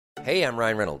Hey, I'm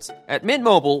Ryan Reynolds. At Mint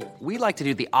Mobile, we like to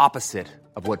do the opposite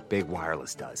of what Big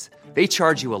Wireless does. They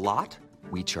charge you a lot,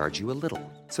 we charge you a little.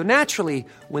 So naturally,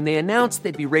 when they announced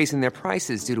they'd be raising their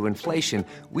prices due to inflation,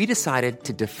 we decided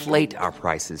to deflate our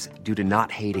prices due to not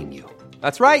hating you.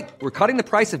 That's right. We're cutting the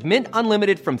price of Mint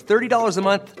Unlimited from $30 a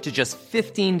month to just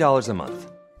 $15 a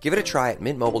month. Give it a try at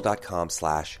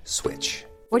mintmobile.com/switch.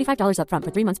 $45 up front for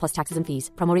 3 months plus taxes and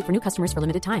fees. Promo rate for new customers for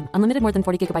limited time. Unlimited more than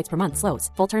 40 gigabytes per month. Slows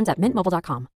full terms at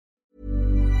mintmobile.com.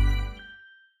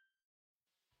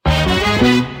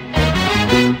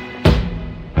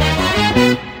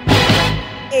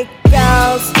 It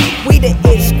girls, we the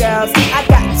ish girls. I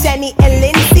got Jenny and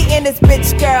Lindsay in this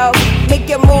bitch, girl. Make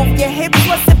you move your hips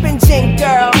while sipping gin,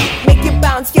 girl. Make you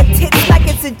bounce your tits like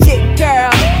it's a jig,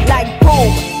 girl. Like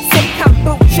boom, sip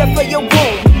kombucha for your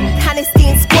womb. Honesty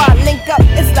and squad link up,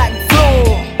 it's like boom.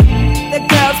 The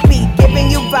girls be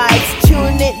giving you vibes.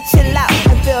 Tune in, chill out,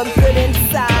 and feel good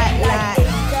inside. Like it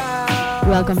girls.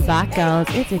 Welcome back, girls.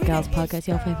 It's It Girls Podcast,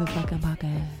 your favorite fucking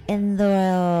podcast in the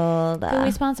world. Who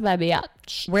we sponsored by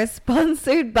Biatch. We're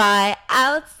sponsored by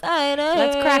Outsider.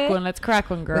 Let's crack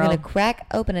one, girl. We're gonna crack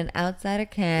open an Outsider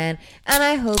can, and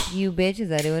I hope you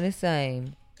bitches are doing the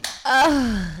same.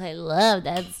 Oh, I love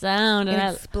that sound. It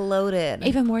exploded.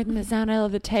 Even more than the sound, I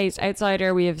love the taste.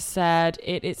 Outsider, we have said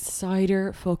it is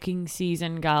cider fucking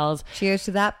season, gals. Cheers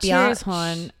to that, biatch. Cheers,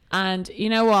 hon. And you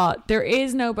know what? There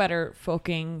is no better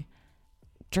fucking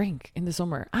drink in the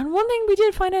summer. And one thing we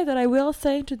did find out that I will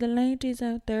say to the ladies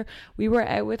out there, we were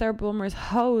out with our Bulmers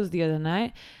hose the other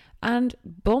night, and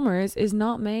Bulmers is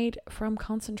not made from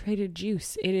concentrated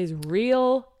juice. It is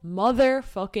real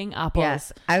motherfucking apples.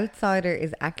 Yes, Outsider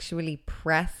is actually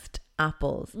pressed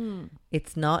apples.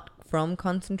 It's not from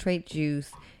concentrate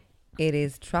juice. It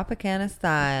is Tropicana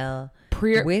style.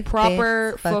 With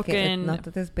proper fucking not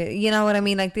that there's bit, you know what I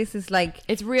mean? Like, this is like,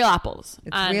 it's real apples.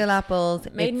 It's real apples.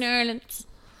 Made in Ireland.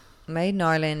 Made in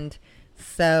Ireland.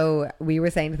 So we were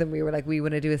saying to them, we were like, we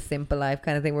want to do a Simple Life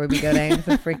kind of thing where we go down to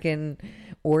the freaking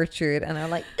orchard, and I'm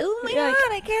like, oh my god,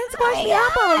 I can't squash the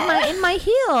apple in my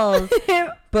heels.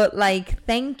 But like,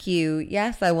 thank you.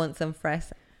 Yes, I want some fresh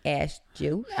ash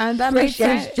juice. And that made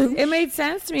sense. It made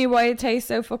sense to me why it tastes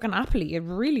so fucking appley. It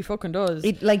really fucking does.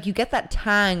 It, like, you get that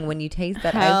tang when you taste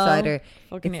that Outsider.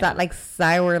 It's that like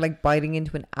sour, like biting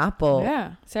into an apple.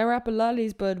 Yeah, sour apple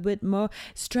lollies, but with more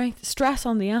stress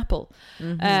on the apple.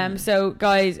 So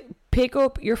guys, pick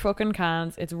up your fucking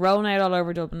cans. It's rolling out all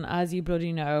over Dublin, as you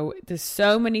bloody know. There's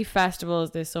so many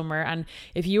festivals this summer, and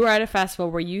if you are at a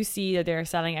festival where you see that they're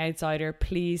selling Outsider,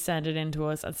 please send it in to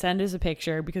us and send us a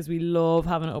picture, because we love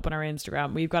having it up on our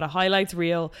Instagram. We've got a highlights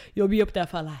reel. You'll be up there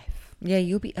for life. Yeah,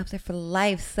 you'll be up there for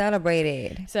life,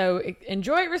 celebrated. So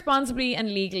enjoy it responsibly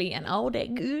and legally and all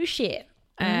that good shit.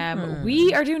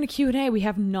 We are doing a Q&A. We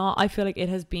have not, I feel like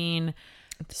it's been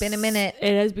a minute.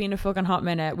 It has been a fucking hot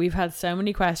minute. We've had so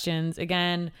many questions.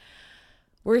 Again,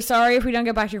 we're sorry if we don't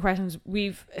get back to your questions.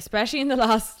 We've, especially in the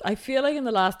last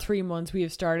 3 months, we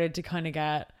have started to kind of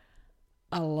get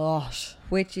a lot,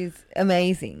 which is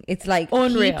amazing. It's like,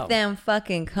 unreal. Keep them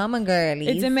fucking coming, girlies.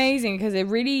 It's amazing, because it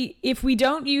really, if we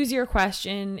don't use your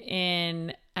question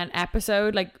in an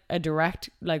episode, like a direct,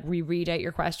 like we read out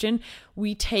your question,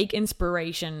 we take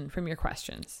inspiration from your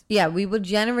questions. Yeah, we will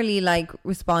generally like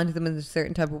respond to them in a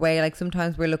certain type of way. Like,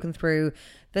 sometimes we're looking through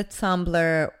the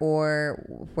Tumblr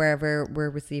or wherever we're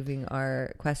receiving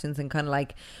our questions, and kind of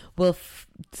like we'll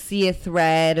see a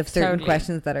thread of certain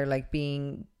questions that are like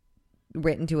being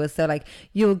written to us. So like,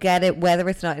 you'll get it whether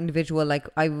it's not individual. Like,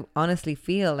 I honestly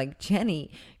feel like,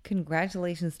 Jenny,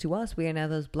 congratulations to us. We are now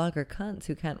those blogger cunts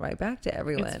who can't write back to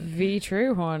everyone. It's very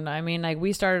true, hon. I mean, like,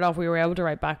 we started off, we were able to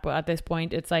write back, but at this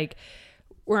point it's like,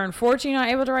 we're unfortunately not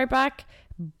able to write back.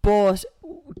 But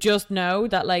just know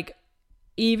that, like,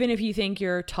 even if you think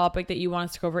your topic that you want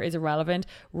us to cover is irrelevant,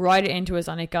 write it into us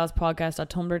on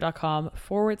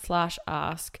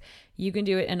itgalspodcast.tumblr.com/ask. You can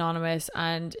do it anonymous,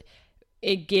 and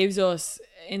it gives us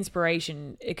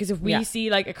inspiration, because if we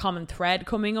see like a common thread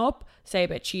coming up, say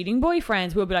about cheating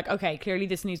boyfriends, we'll be like, okay, clearly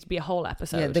this needs to be a whole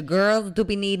episode. Yeah, the girls do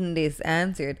be needing this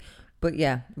answered. But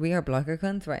yeah, we are blogger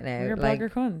cunts right now. We're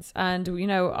blogger cunts. And, you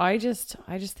know, I just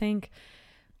think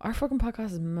our fucking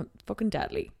podcast is fucking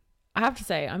deadly. I have to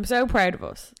say, I'm so proud of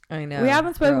us. I know. We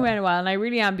haven't spoken about it in a while, and I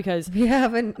really am, because we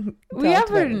haven't,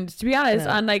 to be honest.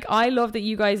 And like, I love that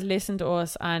you guys listen to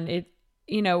us, and it,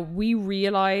 you know, we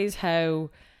realize how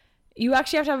you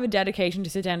actually have to have a dedication to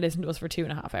sit down and listen to us for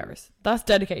 2.5 hours. That's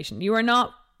dedication. You are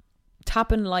not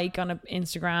tapping like on an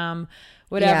Instagram,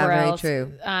 whatever else.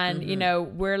 True. And you know,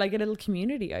 we're like a little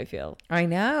community, I feel. I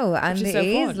know. And it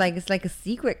is like, it's like a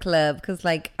secret club, because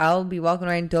like, I'll be walking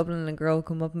around Dublin and a girl will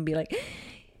come up and be like,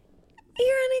 you're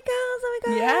on it, girls. Oh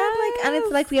my god. Yes. And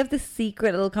it's like we have this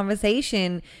secret little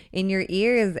conversation in your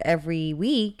ears every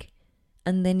week,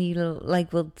 and then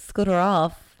we'll scutter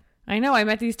off. I know. I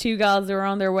met these two gals that were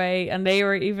on their way, and they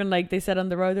were even like, they said on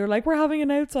the road, they were like, we're having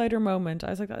an outsider moment.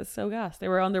 I was like, that is so gas. They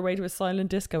were on their way to a silent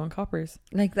disco in Coppers.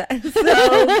 Like, that is so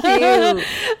cute. And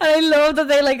I love that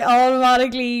they like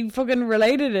automatically fucking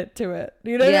related it to it.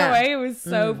 You know Yeah. that way? It was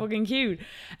so fucking cute.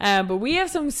 But we have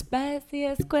some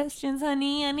spiciest questions,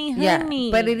 honey. Yeah,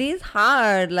 but it is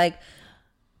hard. Like,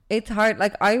 it's hard.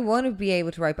 Like, I want to be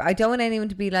able to write back. I don't want anyone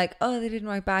to be like, oh, they didn't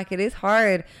write back. It is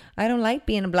hard. I don't like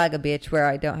being a blagga bitch where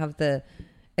I don't have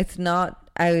it's not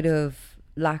out of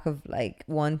lack of like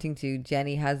wanting to.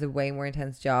 Jenny has a way more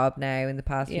intense job now in the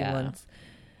past few months.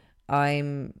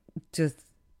 I'm just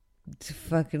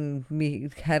fucking me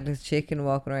headless chicken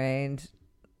walking around,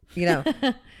 you know.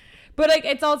 But like,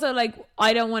 it's also like,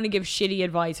 I don't want to give shitty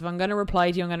advice. If I'm going to reply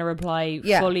to you, I'm going to reply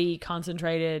fully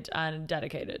concentrated and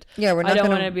dedicated. Yeah, we're not I don't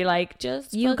gonna- want to be like,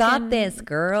 just You fucking- got this,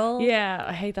 girl. Yeah,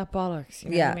 I hate that bollocks.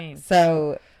 You know what I mean?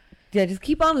 So yeah, just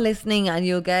keep on listening and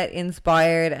you'll get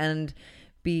inspired and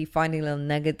be finding little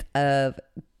nuggets of,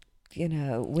 you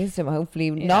know, wisdom,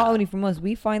 hopefully. Not only from us,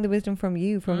 we find the wisdom from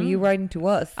you writing to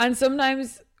us. And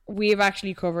sometimes we have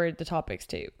actually covered the topics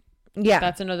too. Yeah.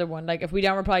 That's another one. Like, if we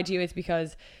don't reply to you, it's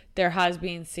because there has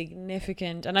been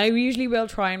significant, and I usually will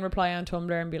try and reply on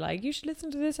Tumblr and be like, you should listen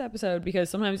to this episode, because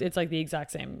sometimes it's like the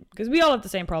exact same, because we all have the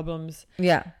same problems,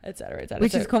 Yeah. etc., etc.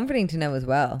 Which is comforting to know as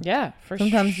well. Yeah, for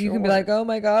Sometimes sure. you can be like, oh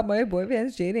my God, my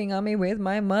boyfriend's cheating on me with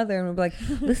my mother. And we'll be like,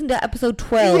 listen to episode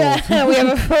 12. Yeah, we have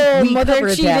a full We mother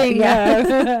covered that, cheating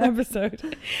yeah.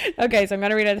 episode. Okay, so I'm going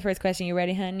to read out the first question. You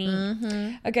ready, honey?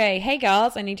 Mm-hmm. Okay, hey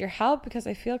girls, I need your help because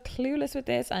I feel clueless with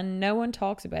this and no one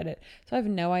talks about it. So I have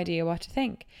no idea what to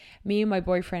think. Me and my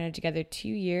boyfriend are together 2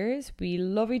 years. We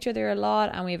love each other a lot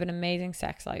and we have an amazing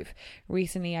sex life.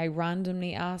 Recently, I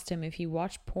randomly asked him if he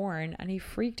watched porn and he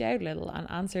freaked out a little and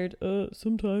answered,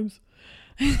 sometimes.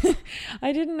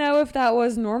 I didn't know if that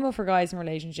was normal for guys in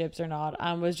relationships or not,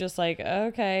 and was just like,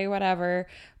 okay, whatever.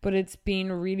 But it's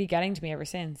been really getting to me ever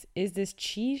since. Is this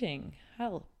cheating?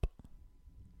 Help.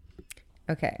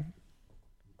 Okay.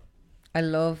 I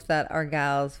love that our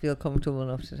gals feel comfortable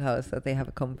enough to tell us that they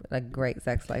have a great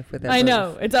sex life with their I buddies.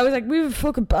 know. It's always like, we have a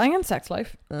fucking banging sex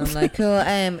life. I'm like, cool,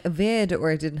 a vid,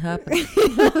 or it didn't happen.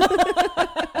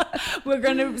 We're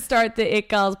going to start the It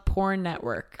Gals porn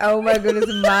network. Oh my goodness,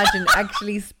 imagine.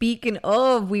 Actually, speaking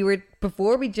of,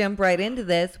 before we jump right into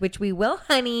this, which we will,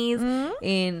 honeys,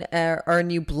 in our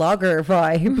new blogger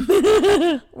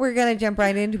vibe, we're going to jump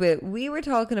right into it. We were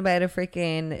talking about a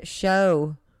freaking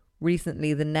show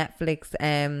recently, the Netflix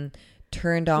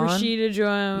Turned On. Rashida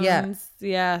Jones. Yeah.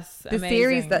 Yes. The amazing.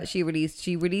 series that she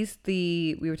released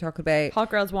we were talking about. Hot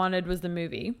Girls Wanted was the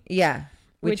movie. Yeah.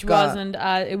 Which wasn't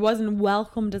it wasn't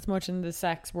welcomed as much in the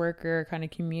sex worker kind of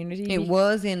community. It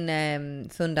was in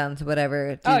Sundance or whatever.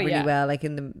 It did really well.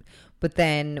 But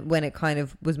then when it kind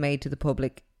of was made to the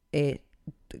public,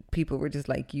 people were just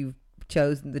like, you've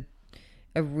chosen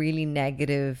a really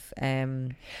negative.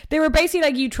 They were basically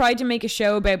like, you tried to make a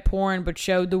show about porn, but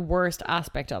showed the worst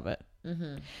aspect of it.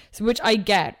 Mm-hmm. So, which I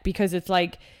get, because it's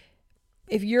like,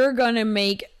 if you're gonna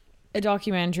make a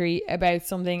documentary about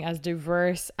something as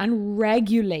diverse and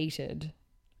regulated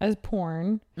as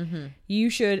porn, you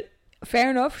should, fair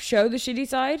enough, show the shitty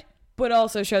side, but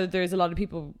also show that there's a lot of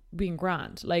people being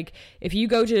grand. Like, if you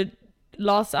go to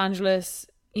Los Angeles,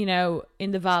 you know,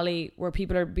 in the valley where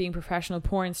people are being professional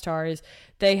porn stars,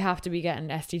 they have to be getting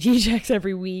STD checks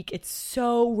every week. It's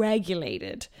so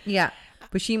regulated. Yeah.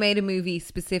 But she made a movie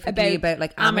specifically about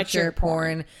like amateur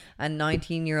porn and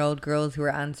 19-year-old girls who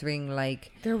were answering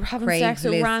like they're having sex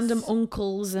with random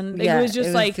uncles, and it was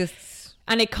just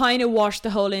and it kind of washed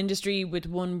the whole industry with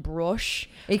one brush.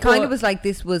 It kind of was like,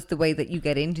 this was the way that you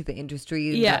get into the industry.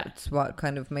 Yeah. That's what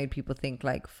kind of made people think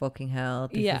like, fucking hell,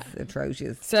 this is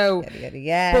atrocious. So,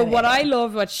 yeah. But what I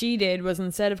love what she did was,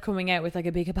 instead of coming out with like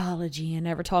a big apology and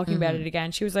never talking about it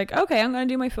again, she was like, okay, I'm going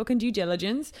to do my fucking due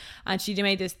diligence. And she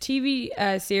made this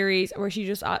TV series where she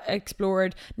just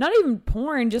explored not even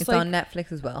porn, just it's like on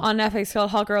Netflix as well. On Netflix,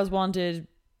 called Hot Girls Wanted.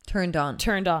 Turned On,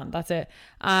 that's it.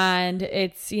 And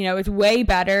it's, you know, it's way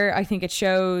better. I think it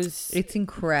shows, it's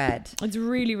incredible. It's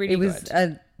really, really good. It was good.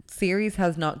 A series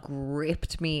has not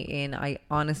gripped me in, I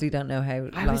honestly don't know how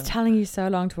long. I was telling you so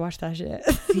long to watch that shit.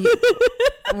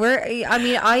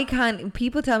 I can't,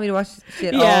 people tell me to watch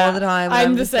shit all the time.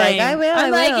 I'm the same. Like, I will.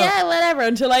 Yeah, whatever.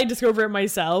 Until I discover it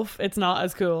myself, it's not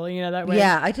as cool, you know, that way.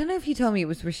 Yeah, I don't know if you told me it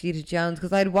was Rashida Jones,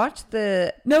 because I'd watched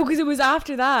No, because it was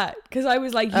after that. Because I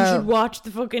was like, you should watch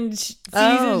the fucking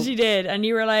season she did. And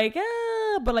you were like,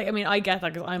 but like, I mean, I get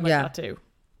that because I'm like Yeah. that too.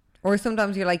 Or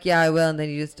sometimes you're like, yeah, I will, and then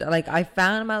you just like, I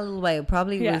found my little way. It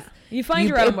probably Yeah. was. You find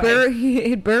your own way.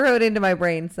 It burrowed into my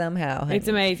brain somehow. It's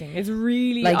amazing. It's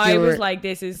really, Like I your was like,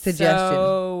 this is suggestion.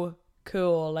 so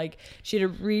cool. Like, she did a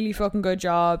really fucking good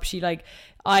job. She like,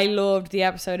 I loved the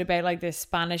episode about like this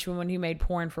Spanish woman who made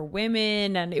porn for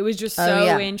women, and it was just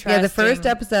so interesting. Yeah, the first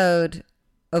episode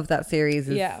of that series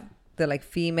is Yeah. the like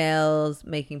females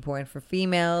making porn for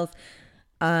females.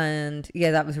 And yeah,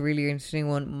 that was a really interesting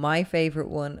one. My favorite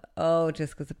one,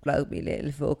 just because it blowed me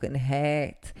little fucking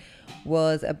heart,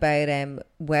 was about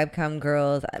webcam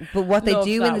girls. But what they Love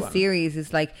do that in the one. series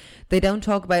is like, they don't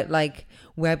talk about like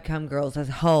webcam girls as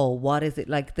a whole. What is it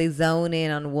like? They zone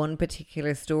in on one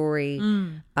particular story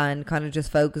and kind of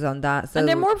just focus on that. So and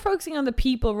they're more focusing on the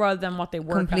people rather than what they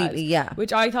work Completely, as, yeah.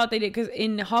 which I thought they did, because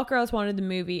in Hot Girls Wanted the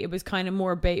movie, it was kind of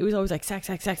more it was always like sex.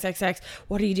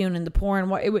 What are you doing in the porn?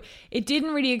 What it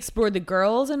didn't really explore the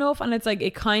girls enough, and it's like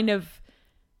it kind of,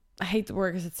 I hate the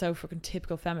word because it's so fucking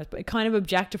typical feminist, but it kind of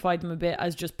objectified them a bit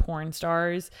as just porn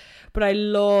stars. But I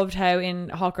loved how in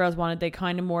Hot Girls Wanted, they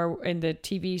kind of more, in the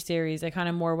TV series, they kind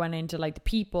of more went into like the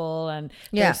people and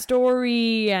their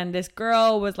story. And this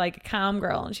girl was like a cam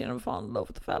girl, and she ended up falling in love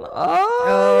with the fella.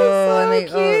 So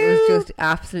cute. it was just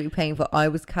absolutely painful. I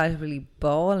was casually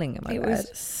bawling in my It bed.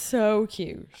 was so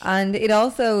cute. And it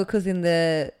also, because in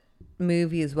the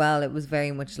movie as well, it was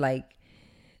very much like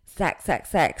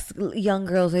sex. Young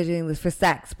girls are doing this for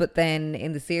sex. But then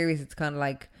in the series, it's kind of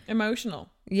like, Emotional.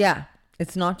 yeah,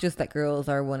 it's not just that girls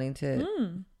are wanting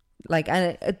to like,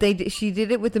 and she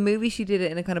did it with the movie. She did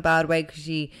it in a kind of bad way, because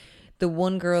the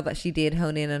one girl that she did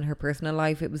hone in on her personal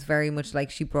life, it was very much like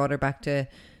she brought her back to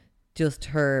just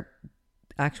her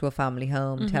actual family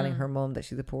home, telling her mum that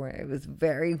she's a porn. It was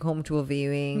very uncomfortable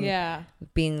viewing. Yeah.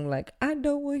 Being like, I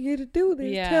don't want you to do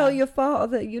this. Yeah. Tell your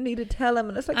father. You need to tell him.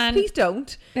 And it's like, And- please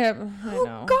don't. Yeah, I Oh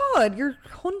know. God, you're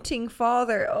hunting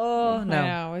father. Oh no. I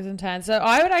know, it was intense. So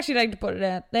I would actually like to put it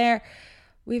out there.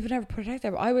 We've never put it out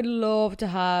there, but I would love to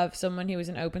have someone who is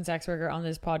an open sex worker on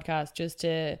this podcast just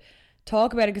to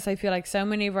talk about it, because I feel like so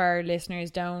many of our listeners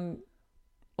don't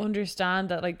understand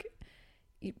that like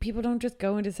people don't just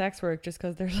go into sex work just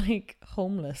because they're like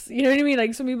homeless. You know what I mean?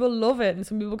 Like some people love it, and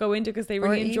some people go into it because they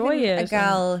really Or enjoy even it. a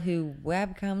gal who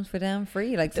webcams for damn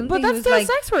free. Like something But that's who's still like,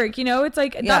 sex work, you know. It's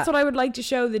like Yeah. that's what I would like to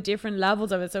show, the different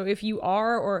levels of it. So if you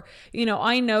are, or you know,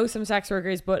 I know some sex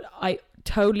workers, but I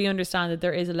totally understand that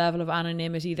there is a level of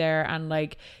anonymity there, and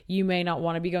like you may not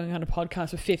want to be going on a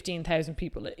podcast with 15,000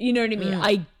 people. You know what I mean?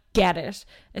 I get it,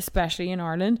 especially in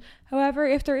Ireland. However,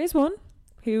 if there is one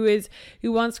who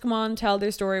wants to come on, tell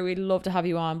their story, we'd love to have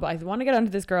you on. But I want to get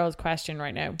onto this girl's question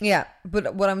right now. yeah.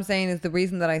 But what I'm saying is, the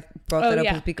reason that I brought that up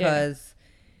yeah, is because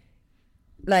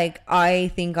like,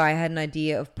 I think I had an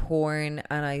idea of porn,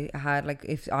 and I had like,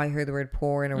 if I heard the word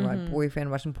porn or my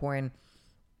boyfriend watching porn,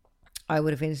 I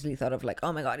would have instantly thought of like,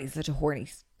 oh my God, he's such a horny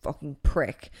fucking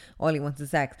prick. All he wants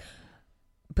is sex.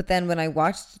 But then when I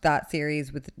watched that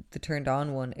series with the Turned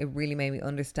On one, it really made me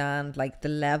understand like the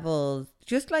levels,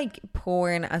 just like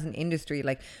porn as an industry.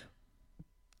 Like,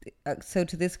 so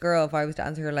to this girl, if I was to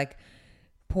answer her, like,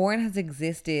 porn has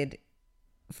existed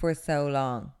for so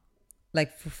long,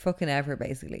 like for fucking ever,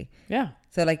 basically. Yeah.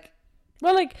 So like,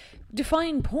 Well, like,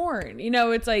 define porn. You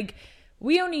know, it's like,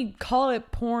 we only call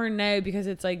it porn now because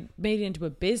it's like made into a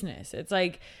business. It's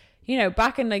like, you know,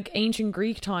 back in like ancient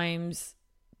Greek times,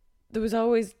 there was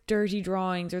always dirty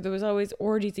drawings, or there was always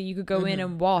orgies that you could go in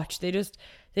and watch. They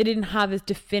didn't have this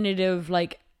definitive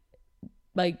like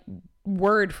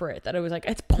word for it, that it was like,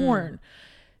 it's porn.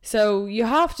 So you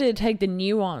have to take the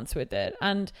nuance with it.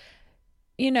 And,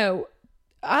 you know,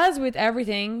 as with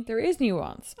everything, there is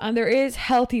nuance, and there is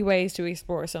healthy ways to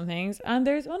explore some things, and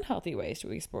there's unhealthy ways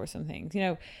to explore some things. You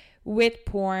know, with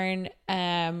porn,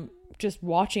 just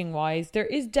watching wise, there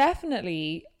is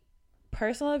definitely,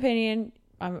 personal opinion,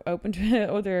 I'm open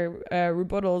to other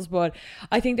rebuttals, but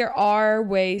I think there are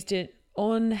ways to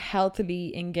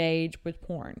unhealthily engage with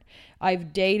porn.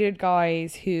 I've dated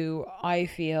guys who I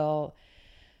feel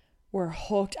were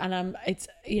hooked, and it's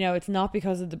not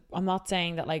because of I'm not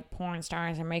saying that like porn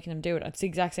stars are making them do it. It's the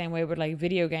exact same way with like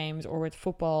video games, or with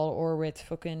football, or with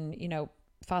fucking, you know,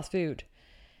 fast food.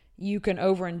 You can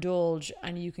overindulge,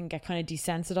 and you can get kind of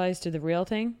desensitized to the real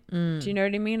thing. Do you know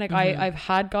what I mean? Like, I've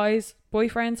had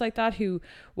boyfriends like that who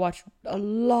watch a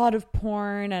lot of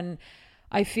porn, and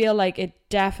I feel like it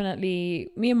definitely,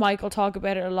 me and Michael talk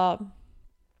about it a lot.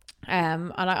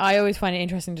 And I always find it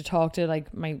interesting to talk to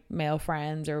like my male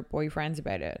friends or boyfriends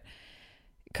about it,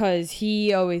 because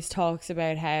he always talks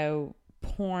about how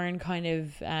porn kind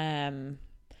of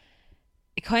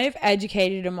it kind of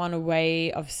educated him on a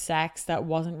way of sex that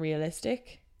wasn't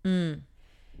realistic.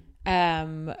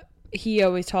 He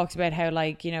always talks about how,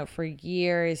 like, you know, for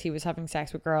years he was having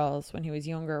sex with girls when he was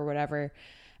younger or whatever,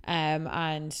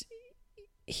 and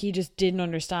he just didn't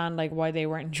understand like why they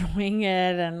weren't enjoying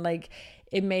it, and like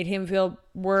it made him feel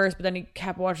worse. But then he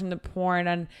kept watching the porn,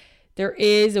 and there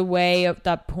is a way of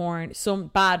that porn, some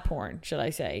bad porn, should I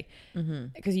say,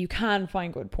 because you can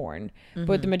find good porn,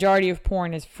 but the majority of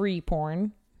porn is free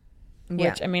porn,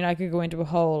 which I mean, I could go into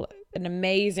an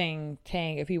amazing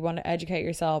thing if you want to educate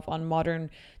yourself on the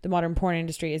modern porn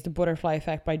industry, is The Butterfly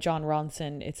Effect by John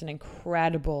Ronson. It's an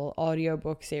incredible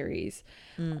audiobook series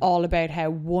all about how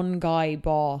one guy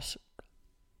bought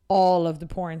all of the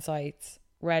porn sites,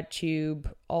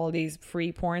 RedTube, all these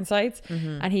free porn sites,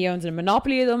 and he owns a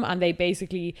monopoly of them, and they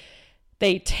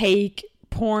take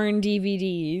porn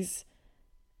DVDs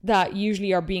that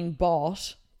usually are being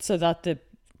bought so that the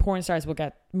porn stars will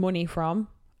get money from,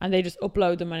 and they just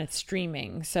upload them and it's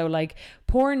streaming. So like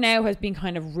porn now has been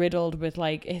kind of riddled with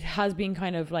like, it has been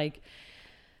kind of like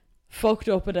fucked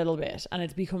up a little bit, and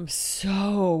it's become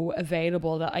so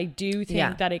available that I do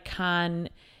think that it can,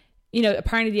 you know,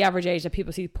 apparently the average age that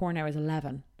people see porn now is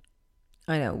 11.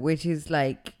 I know, which is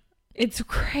like, it's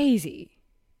crazy.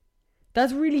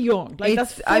 That's really young. Like,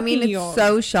 that's fucking I mean, it's young.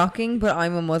 so shocking, but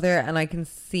I'm a mother and I can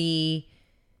see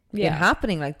it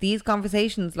happening. Like these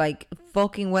conversations, like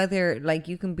fucking whether like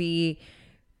you can be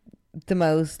the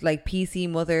most like PC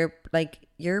mother, like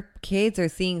your kids are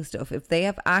seeing stuff. If they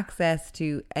have access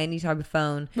to any type of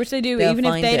phone, which they do, even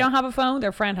if they don't have a phone,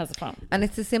 their friend has a phone. And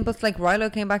it's as simple as like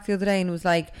Rilo came back the other day and was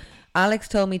like, Alex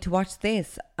told me to watch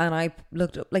this, and I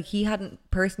looked up, like he hadn't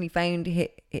personally found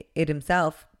it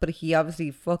himself, but he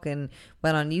obviously fucking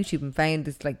went on YouTube and found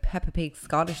this like Peppa Pig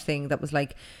Scottish thing that was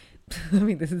like, I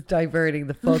mean, this is diverting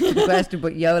the fuck to the question,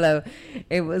 but YOLO.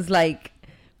 It was like,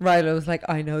 Rilo was like,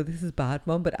 I know this is bad,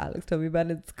 Mum, but Alex told me about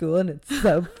it at school and it's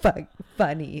so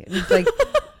funny. And it's like,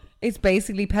 it's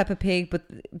basically Peppa Pig, but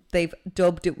they've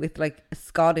dubbed it with like a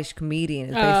Scottish comedian.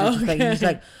 It's basically just like, he's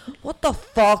like, what the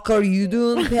fuck are you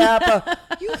doing, Peppa?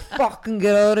 You fucking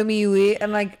get out of me, wait.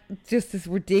 And like, just this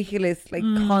ridiculous, like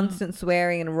constant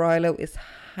swearing, and Rilo is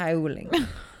howling.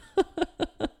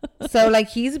 So like,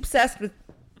 he's obsessed with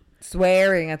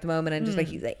swearing at the moment, and just like,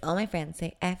 he's like, all my friends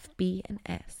say F, B and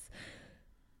S.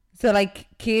 So like,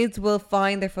 kids will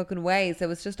find their fucking way. So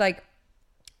it's just like,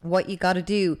 what you gotta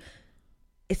do.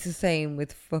 It's the same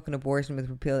with fucking abortion, with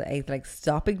repeal the 8th. Like,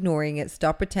 stop ignoring it.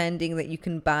 Stop pretending that you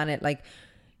can ban it. Like,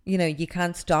 you know, you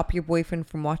can't stop your boyfriend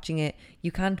from watching it.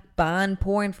 You can't ban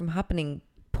porn from happening.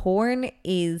 Porn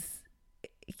is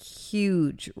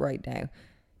huge right now.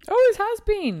 Always has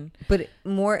been. But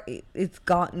it's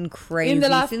gotten crazy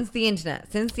since the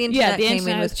internet. Since the internet came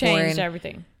in with porn, changed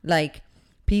everything. Like,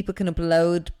 people can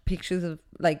upload pictures of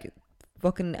like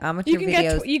fucking amateur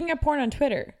videos. You can get porn on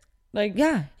Twitter. Like,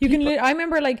 yeah, you can. I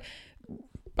remember like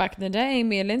back in the day,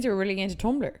 me and Lindsay were really into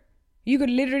Tumblr. You could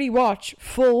literally watch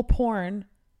full porn,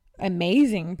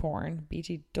 amazing porn.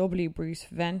 BTW Bruce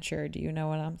Venture. Do you know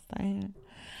what I'm saying?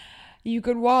 You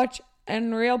could watch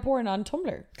unreal porn on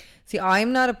Tumblr. See,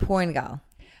 I'm not a porn gal.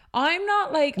 I'm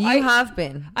not like I have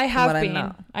been. I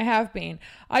have been.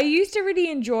 I used to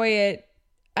really enjoy it.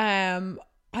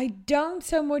 I don't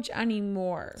so much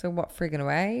anymore. So what, frigging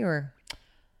away or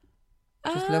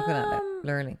just looking at it,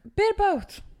 learning? Bit of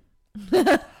both.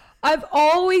 I've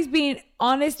always been,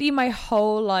 honestly, my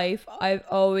whole life, I've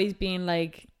always been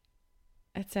like,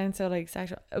 it sounds so like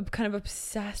sexual, I'm kind of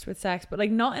obsessed with sex, but like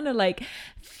not in a like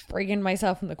frigging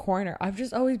myself in the corner. I've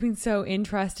just always been so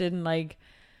interested in like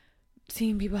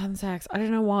seeing people having sex. I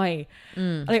don't know why.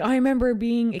 Like, I remember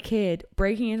being a kid,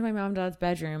 breaking into my mom and dad's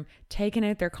bedroom, taking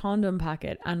out their condom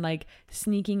packet and like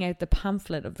sneaking out the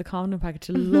pamphlet of the condom packet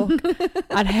to look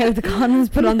at how the condoms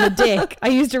put on the dick. I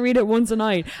used to read it once a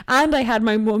night, and I had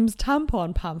my mum's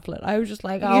tampon pamphlet. I was just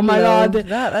like, oh my god,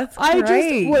 that's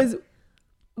great.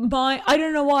 I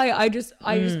don't know why. I just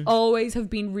always have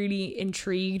been really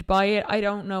intrigued by it. I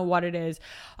don't know what it is.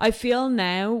 I feel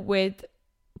now with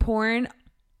porn,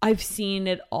 I've seen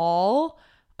it all.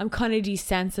 I'm kind of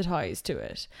desensitized to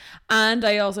it. And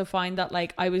I also find that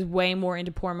like I was way more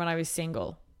into porn when I was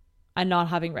single and not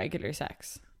having regular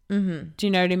sex. Do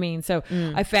you know what I mean? So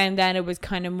I found then it was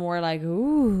kind of more like,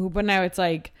 ooh, but now it's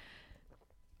like,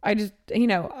 I just, you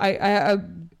know, I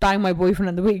bang my boyfriend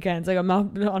on the weekends. Like, I'm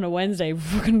not on a Wednesday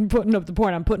fucking putting up the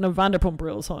porn. I'm putting up Vanderpump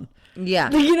Rules on. Yeah.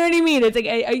 Like, you know what I mean? It's like,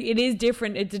 it is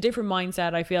different. It's a different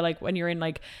mindset, I feel like, when you're in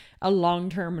like a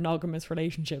long-term monogamous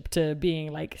relationship to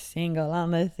being like single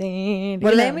on the scene.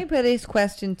 Well, let me put this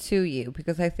question to you,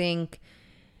 because I think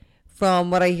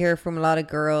from what I hear from a lot of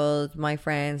girls, my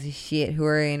friends, shit, who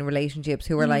are in relationships,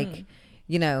 who are like,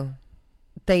 you know,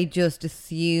 they just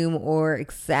assume or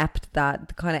accept that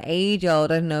the kind of age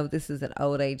old, I don't know if this is an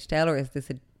old age tale or is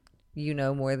this a, you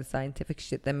know, more the scientific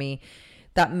shit than me,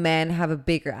 that men have a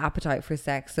bigger appetite for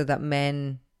sex, so that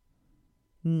men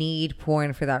need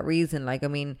porn for that reason. Like, I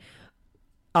mean,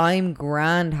 I'm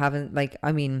grand having, like,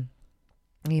 I mean,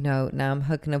 you know, now I'm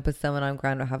hooking up with someone, I'm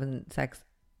grand having sex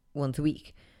once a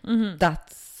week.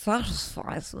 That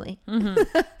satisfies me.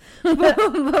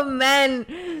 But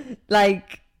men,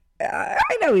 like,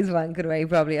 I know he's wanking away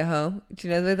probably at home. Do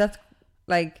you know, that's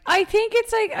like, I think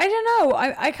it's like, I don't know.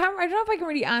 I don't know if I can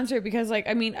really answer it, because like,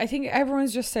 I mean, I think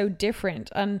everyone's just so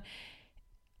different, and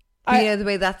you know, the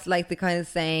way that's like the kind of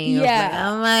saying of like,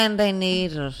 oh man, they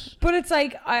need it. But it's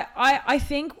like, I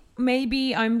think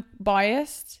maybe I'm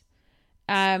biased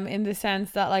in the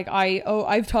sense that like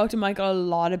I've talked to Michael a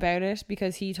lot about it,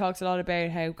 because he talks a lot about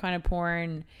how kind of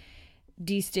porn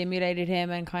destimulated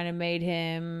him and kind of made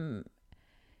him,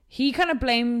 he kind of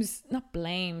not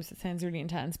blames, it sounds really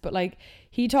intense, but like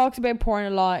he talks about porn a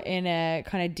lot in a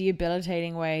kind of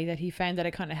debilitating way, that he found that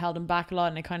it kind of held him back a lot,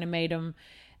 and it kind of made him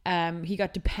he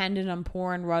got dependent on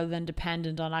porn rather than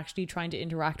dependent on actually trying to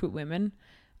interact with women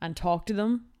and talk to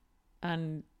them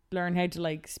and learn how to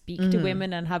like speak to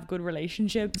women and have good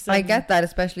relationships. I get that,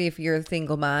 especially if you're a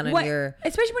single man and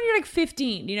especially when you're like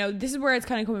 15, you know, this is where it's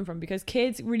kind of coming from, because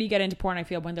kids really get into porn, I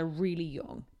feel, when they're really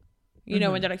young. You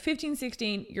know, when they're like 15,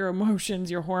 16, your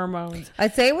emotions, your hormones.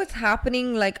 I'd say what's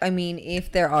happening, like, I mean,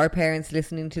 if there are parents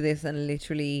listening to this and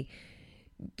literally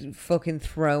fucking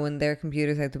throwing their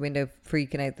computers out the window,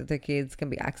 freaking out that their kids can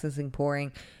be accessing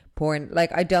porn,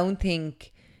 like, I don't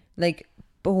think, like,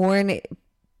 porn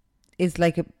is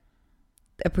like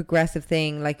a progressive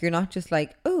thing. Like, you're not just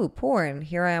like, oh, porn,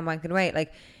 here I am wanking away.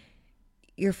 Like,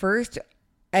 your first,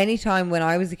 anytime when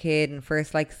I was a kid and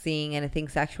first like seeing anything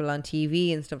sexual on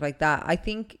TV and stuff like that, I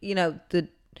think, you know, the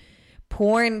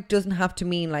porn doesn't have to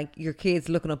mean like your kids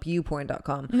looking up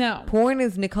youporn.com. No, porn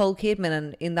is Nicole Kidman,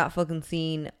 and in that fucking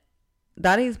scene,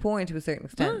 that is porn to a certain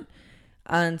extent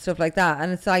and stuff like that.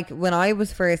 And it's like, when I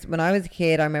was a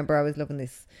kid, I remember I was loving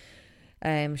this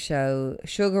show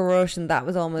Sugar Rush, and that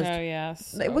was almost, oh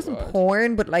yes, it wasn't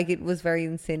porn, but like it was very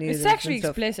insinuative. It's sexually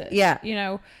explicit. Yeah, you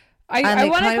know, I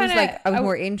was like, I was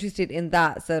more interested in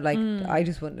that. So like, I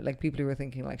just wanted, like, people who were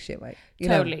thinking like shit, like, you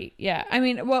totally know. Yeah, I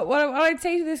mean, what I'd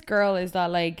say to this girl is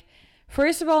that, like,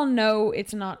 first of all, no,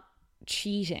 it's not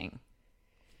cheating,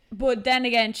 but then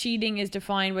again, cheating is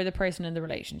defined by the person in the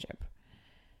relationship,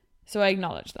 so I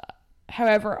acknowledge that.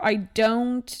 However, I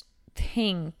don't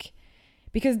think,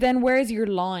 because then where's your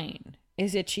line?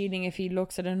 Is it cheating if he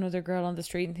looks at another girl on the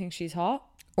street and thinks she's hot?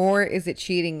 Or is it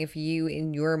cheating if you,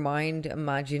 in your mind,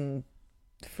 imagine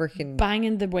freaking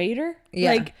banging the waiter?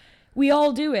 Yeah. Like, we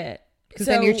all do it. Because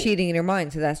then you're cheating in your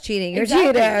mind, so that's cheating. You're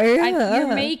exactly. cheating. And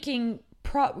you're making,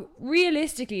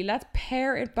 realistically, let's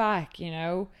pare it back, you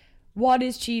know? What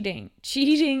is cheating?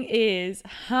 Cheating is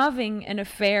having an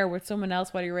affair with someone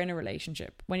else while you're in a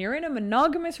relationship. When you're in a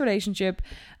monogamous relationship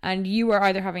and you are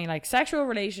either having like sexual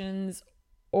relations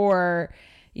or,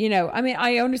 you know, I mean,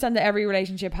 I understand that every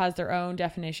relationship has their own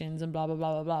definitions and blah, blah,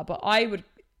 blah, blah, blah. But I would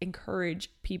encourage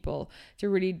people to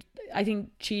really, I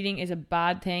think cheating is a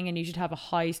bad thing, and you should have a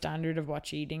high standard of what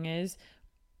cheating is.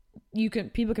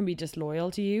 People can be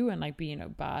disloyal to you and like be, you know,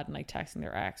 bad and like texting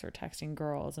their ex or texting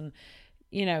girls, and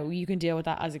you know, you can deal with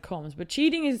that as it comes. But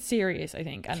cheating is serious, I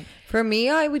think. And for me,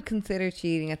 I would consider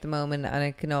cheating at the moment, and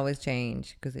it can always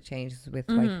change because it changes with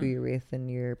like who you're with and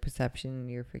your perception,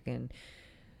 your freaking,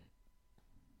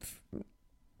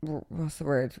 what's the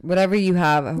word? Whatever you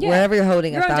have, wherever you're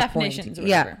holding your at own that point.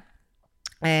 Yeah.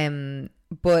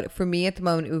 But for me at the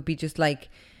moment, it would be just like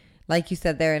you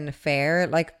said there, an affair.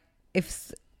 Like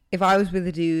if I was with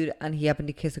a dude and he happened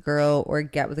to kiss a girl or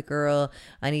get with a girl,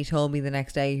 and he told me the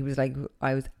next day, he was like,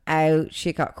 I was out,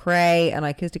 shit got cray, and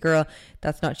I kissed a girl,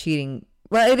 that's not cheating.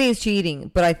 Well, it is cheating,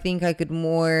 but I think I could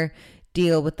more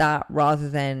deal with that rather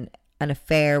than an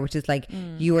affair, which is like,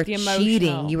 you are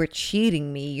cheating. You are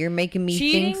cheating me. You're making me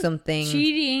think something.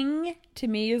 Cheating to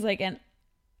me is like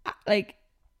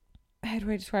how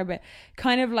do I describe it?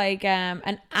 Kind of like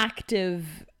an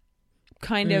active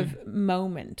kind of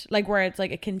moment, like where it's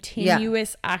like a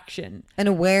continuous action, an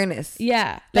awareness.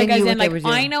 Yeah, like as in like,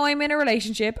 I know I'm in a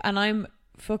relationship and I'm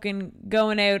fucking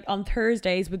going out on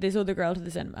Thursdays with this other girl to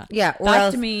the cinema. Yeah, or that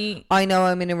else to me, I know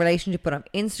I'm in a relationship, but I'm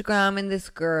Instagramming this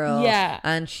girl. Yeah,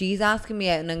 and she's asking me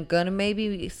out, and I'm gonna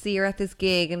maybe see her at this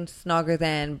gig and snog her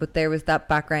then. But there was that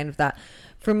background of that.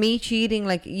 For me, cheating,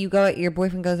 like, you go out, your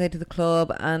boyfriend goes out to the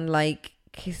club and like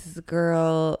kisses a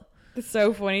girl It's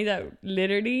so funny that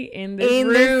literally in this In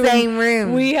room, the same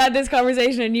room. we had this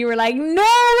conversation and you were like, no way,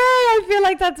 I feel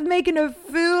like that's making a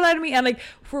fool out of me. And like,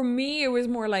 for me, it was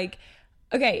more like,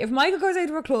 okay, if Michael goes out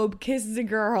to a club, kisses a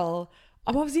girl,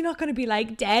 I'm obviously not going to be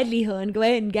like, deadly hun, go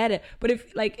out and get it. But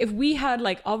if we had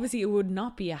like, obviously it would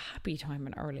not be a happy time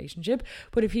in our relationship.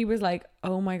 But if he was like,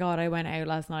 oh my God, I went out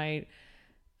last night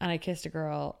and I kissed a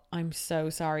girl, I'm so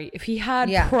sorry. If he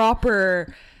had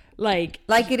proper... Like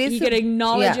it is, he could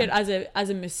acknowledge it as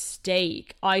a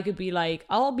mistake. I could be like,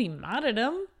 I'll be mad at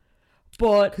him,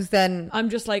 but because then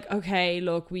I'm just like, okay,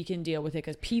 look, we can deal with it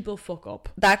because people fuck up.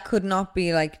 that could not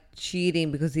be like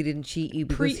cheating because he didn't cheat you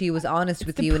because he was honest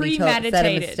with you and he said a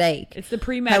premeditated. mistake. It's the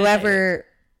premeditated. However,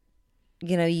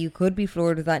 you know, you could be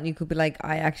floored with that and you could be like,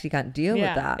 I actually can't deal with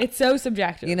that. It's so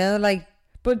subjective, you know, like.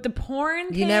 But the porn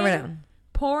thing, you never know.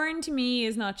 Porn to me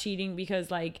is not cheating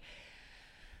because like,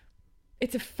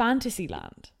 it's a fantasy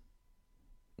land.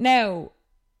 Now,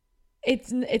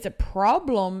 it's a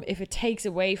problem if it takes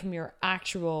away from your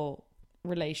actual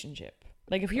relationship.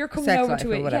 Like if you're coming Sex over life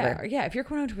to or it, whatever. if you're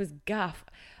coming over to his gaff.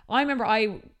 I remember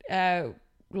I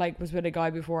like was with a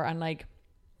guy before and like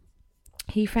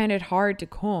he found it hard to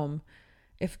come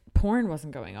if porn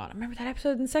wasn't going on. I remember that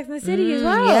episode in Sex and the City as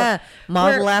well. Yeah,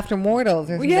 Model After Mortals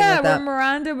or something like that. Where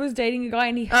Miranda was dating a guy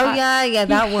and he that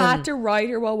he one. had to ride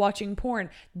her while watching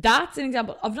porn. That's an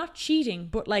example of not cheating,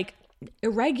 but like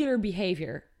irregular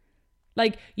behavior.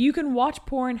 Like you can watch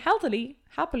porn healthily,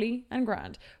 happily, and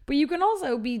grand, but you can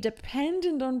also be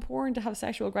dependent on porn to have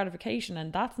sexual gratification,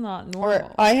 and that's not normal.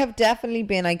 Or I have definitely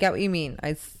been. I get what you mean.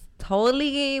 I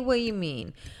totally get what you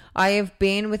mean. I have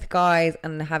been with guys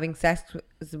and having sex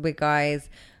with guys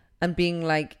and being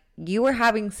like, you were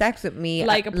having sex with me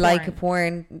like a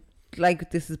porn,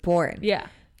 like this is porn. Yeah.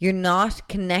 You're not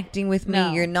connecting with me.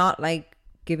 No. You're not like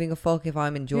giving a fuck if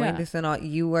I'm enjoying this or not.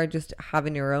 You are just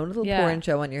having your own little porn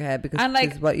show on your head because and, like,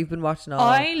 this is what you've been watching all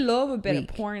I love a bit week.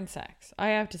 of porn sex. I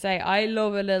have to say, I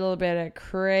love a little bit of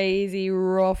crazy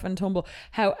rough and tumble.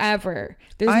 However,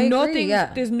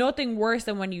 there's nothing worse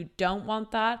than when you don't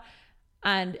want that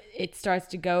and it starts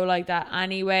to go like that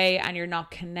anyway and you're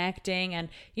not connecting. And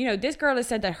you know, this girl has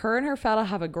said that her and her fella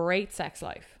have a great sex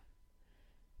life.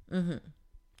 No,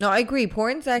 I agree.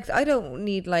 Porn sex, I don't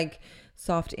need like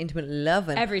soft, intimate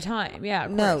loving every time. Yeah,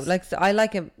 of no, course. like so I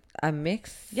like a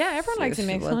mix. Yeah, everyone likes a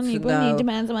mix, Well, honey. no. But it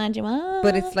depends on what you want.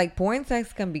 But it's like porn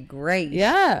sex can be great.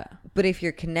 Yeah, but if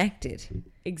you're connected,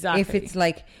 exactly. If it's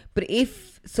like, but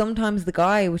if sometimes the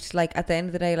guy, which is like at the end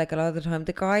of the day, like a lot of the time,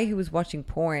 the guy who was watching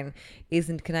porn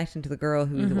isn't connecting to the girl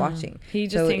who he's watching. He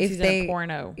just thinks he's in a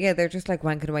porno. Yeah, they're just like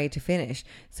wanking away to finish.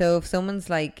 So if someone's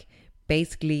like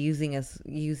basically using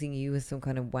you as some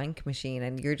kind of wank machine,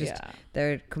 and you're just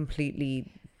they're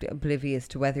completely oblivious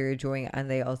to whether you're enjoying it, and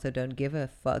they also don't give a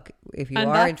fuck if you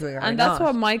are enjoying it or not. And that's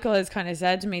what Michael has kind of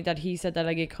said to me, that he said that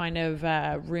like it kind of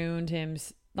ruined him,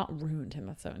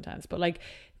 that's so intense, but like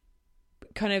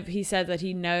kind of he said that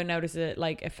he now noticed it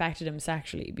like affected him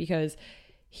sexually, because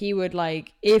he would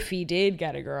like, if he did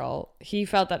get a girl, he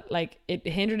felt that like it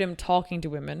hindered him talking to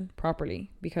women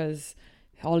properly, because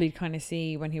all he'd kind of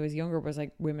see when he was younger was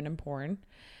like women in porn.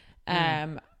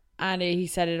 And he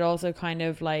said it also kind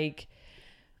of like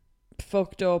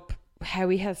fucked up how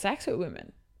he had sex with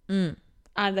women.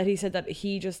 And that he said that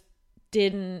he just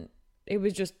didn't, it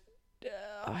was just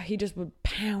he just would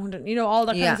pound and, you know, all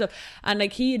that kind of stuff. And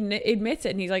like he admits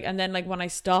it, and he's like, and then like when I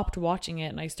stopped watching it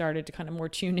and I started to kind of more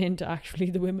tune into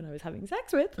actually the women I was having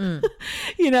sex with,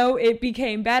 you know, it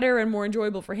became better and more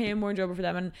enjoyable for him, more enjoyable for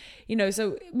them. And you know,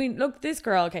 so I mean, look, this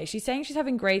girl, okay, she's saying she's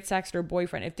having great sex with her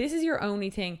boyfriend. If this is your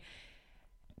only thing,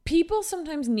 people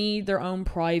sometimes need their own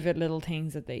private little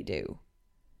things that they do.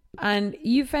 And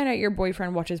you found out your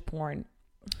boyfriend watches porn,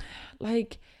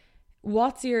 like,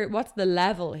 what's the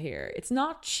level here? It's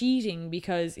not cheating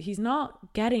because he's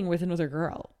not getting with another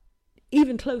girl,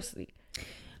 even closely.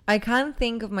 I can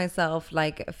think of myself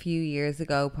like a few years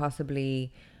ago,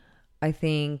 possibly, I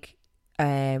think,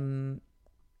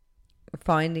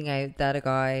 finding out that a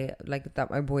guy, like that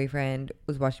my boyfriend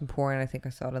was watching porn. I think I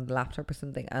saw it on the laptop or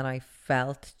something, and I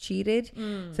felt cheated.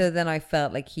 So then I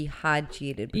felt like he had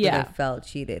cheated because I felt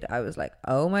cheated. I was like,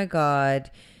 oh my God,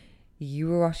 you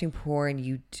were watching porn,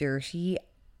 you dirty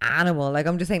animal. Like,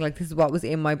 I'm just saying, like, this is what was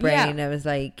in my brain. I was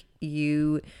like,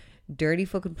 you dirty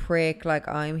fucking prick. Like,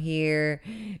 I'm here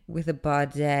with a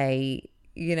bidet,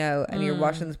 you know, and you're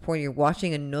watching this porn. You're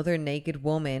watching another naked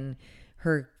woman,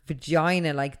 her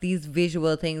vagina. Like, these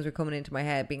visual things were coming into my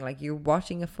head, being like, you're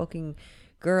watching a fucking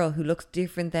girl who looks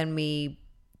different than me,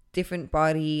 different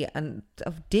body, and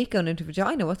a dick going into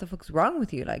vagina. What the fuck's wrong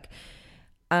with you? Like,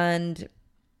 and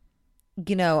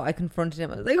you know, I confronted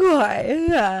him. I was like,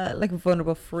 why? Like a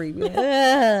vulnerable freak.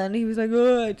 And he was like,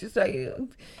 oh, just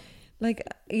like,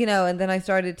 you know, and then I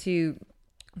started to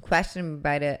question him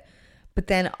about it. But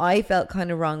then I felt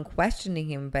kind of wrong questioning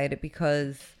him about it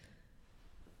because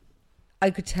I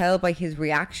could tell by his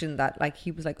reaction that, like,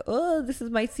 he was like, oh, this is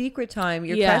my secret time.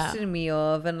 You're questioning me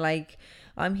of. And, like,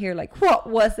 I'm here like, what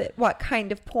was it? What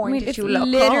kind of porn did you look up?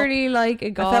 It's literally like a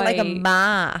guy. I felt like a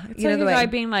ma. It's like a guy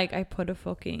being like, I put a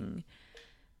fucking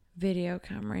video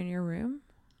camera in your room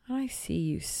and I see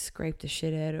you scrape the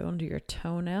shit out under your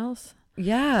toenails.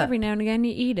 Yeah. Every now and again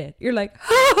you eat it. You're like,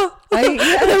 oh! You know what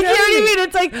I mean?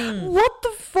 It's like, what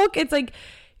the fuck? It's like,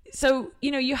 so,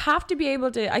 you know, you have to be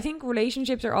able to, I think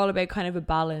relationships are all about kind of a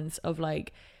balance of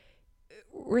like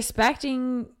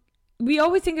respecting. We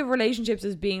always think of relationships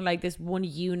as being like this one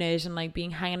unit and like being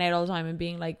hanging out all the time and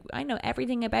being like, I know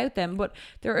everything about them. But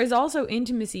there is also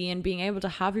intimacy in being able to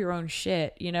have your own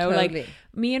shit, you know? Totally. Like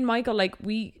me and Michael, like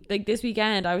this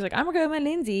weekend, I was like, I'm going to go with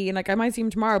Lindsay and like I might see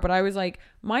him tomorrow. But I was like,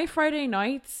 my Friday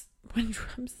nights,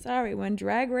 when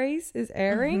Drag Race is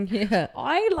airing,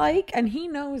 I like, and he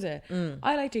knows it,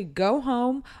 I like to go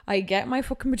home, I get my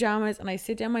fucking pajamas and I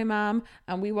sit down with my mom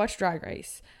and we watch Drag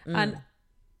Race. And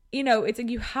you know, it's like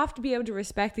you have to be able to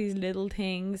respect these little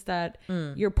things that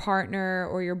your partner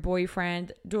or your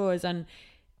boyfriend does. And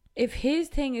if his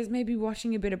thing is maybe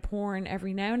watching a bit of porn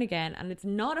every now and again and it's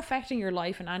not affecting your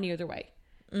life in any other way,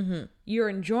 you're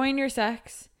enjoying your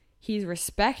sex, he's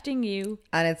respecting you,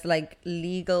 and it's like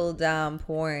legal damn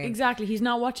porn. Exactly. He's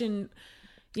not watching,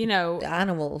 you know,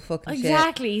 animal fucking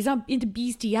exactly shit. He's not into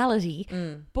bestiality,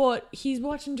 but he's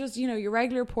watching just, you know, your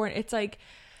regular porn. It's like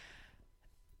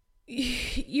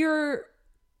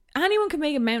anyone can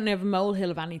make a mountain out of a molehill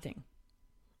of anything,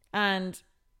 and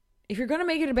if you're gonna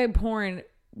make it about porn,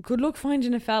 good luck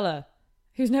finding a fella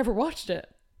who's never watched it,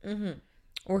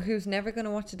 or who's never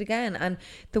gonna watch it again. And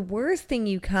the worst thing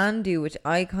you can do, which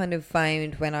I kind of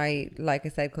found when I, like I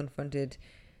said, confronted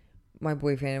my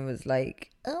boyfriend and was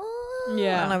like, oh,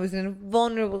 yeah, and I was in a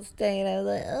vulnerable state. I was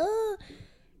like, oh,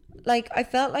 like I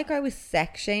felt like I was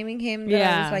sex shaming him.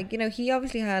 That I was like, you know, he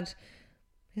obviously had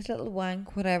his little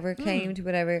wank, whatever, came to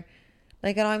whatever.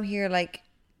 Like, and I'm here, like,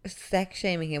 sex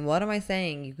shaming him. What am I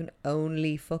saying? You can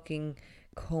only fucking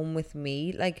come with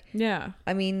me? Like, yeah.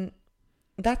 I mean,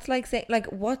 that's like saying, like,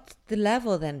 what's the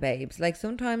level then, babes? Like,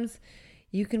 sometimes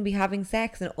you can be having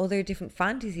sex and other different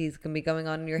fantasies can be going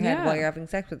on in your head while you're having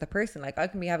sex with the person. Like, I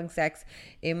can be having sex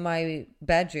in my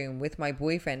bedroom with my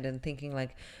boyfriend and thinking,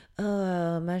 like,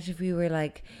 oh, imagine if we were,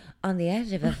 like, on the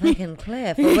edge of a fucking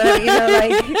cliff or whatever, you know,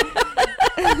 like...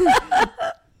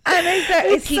 And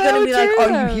is he going to be like,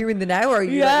 are you here in the now? Or are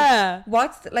you like,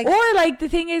 what's the, like? Or like the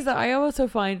thing is that I also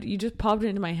find, you just popped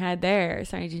into my head there.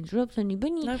 Sorry to interrupt, Sonny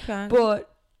Bunny. Okay.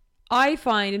 But I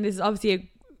find, and this is obviously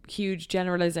a huge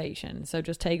generalization, so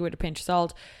just take it with a pinch of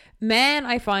salt. Men,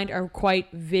 I find, are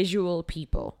quite visual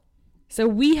people. So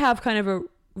we have kind of a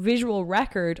visual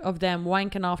record of them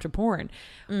wanking off to porn.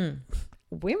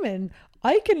 Women,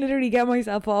 I can literally get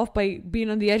myself off by being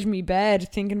on the edge of my bed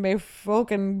thinking about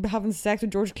fucking having sex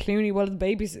with George Clooney while the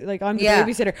baby's like I'm the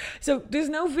babysitter. So there's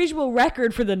no visual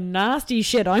record for the nasty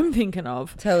shit I'm thinking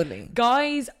of. Totally.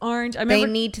 Guys aren't. I remember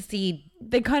they need to see.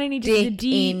 They kind of need to see the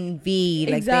D in V.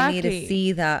 Like exactly. They need to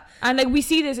see that. And like we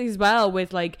see this as well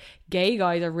with like gay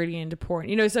guys are really into porn.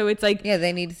 You know, so it's like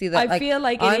they need to see that. I feel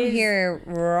like I'm here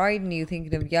riding you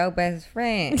thinking of your best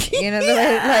friend. You know, the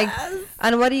way, like,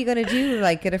 and what are you gonna do?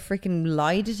 Like get a freaking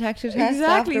lie detector test?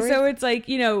 Exactly. Afterwards? So it's like,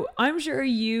 you know, I'm sure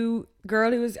you,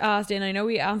 girl who was asked in, I know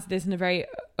we answered this in a very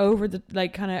over the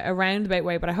like kind of a roundabout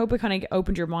way, but I hope it kind of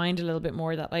opened your mind a little bit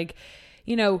more that like,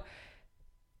 you know,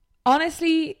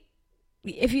 honestly,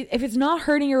 if it's not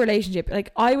hurting your relationship,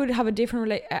 like I would have a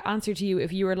different answer to you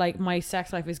if you were like, my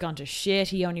sex life has gone to shit,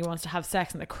 he only wants to have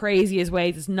sex in the craziest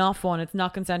ways, it's not fun, it's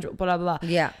not consensual, blah blah blah.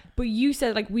 Yeah. But you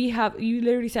said like you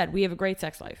literally said we have a great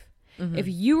sex life. If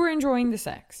you were enjoying the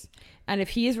sex and if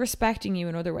he is respecting you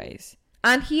in other ways,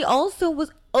 and he also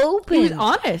was open, he was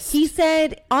honest, he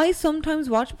said, I sometimes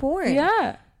watch porn.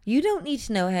 Yeah. You don't need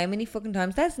to know how many fucking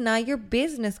times. That's not your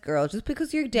business, girl. Just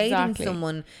because you're dating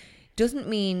someone doesn't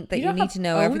mean that you need to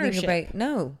know everything about.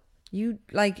 No, you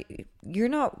like you're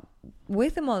not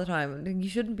with them all the time. You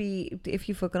shouldn't be if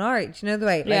you fucking are. Do you know the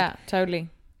way? Like, yeah, totally.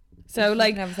 So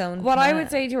like, what I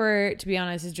would say to her, to be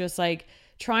honest, is just like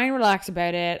try and relax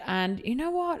about it. And you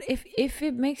know what? If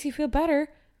it makes you feel better,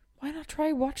 why not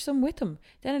try watch some with him?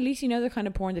 Then at least you know the kind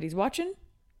of porn that he's watching.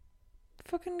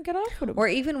 fucking get off with him. Or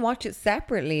even watch it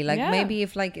separately. Like, Yeah. maybe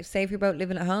if say if you're both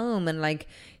living at home and, like,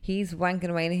 he's wanking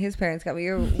away and his parents got me,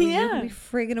 you're going to be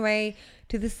frigging away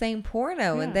to the same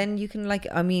porno. Yeah. And then you can, like,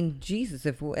 I mean, Jesus,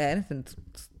 if anything,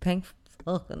 thank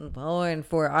fucking porn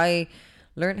for I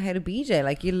learned how to BJ.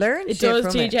 Like, you learn It shit does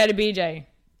from teach you how to BJ.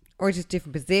 Or just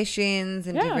different positions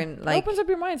and different, it like... opens up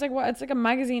your mind. It's like what? It's like a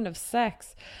magazine of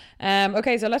sex.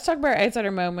 Okay, so let's talk about our outsider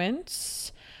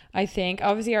moments. I think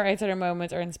obviously our outsider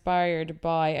moments are inspired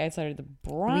by Outsider the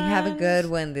brand. We have a good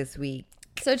one this week.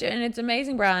 And it's an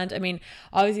amazing brand. I mean,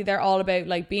 obviously they're all about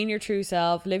like being your true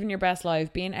self, living your best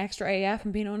life, being extra AF,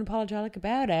 and being unapologetic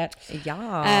about it.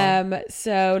 Yeah.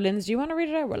 So Linz, do you want to read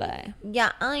it out, will I?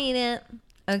 Yeah, I need it.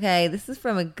 Okay, this is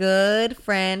from a good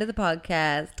friend of the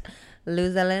podcast,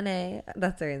 Luzalene.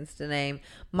 That's her Insta name.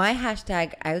 My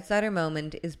hashtag outsider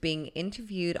moment is being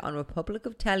interviewed on Republic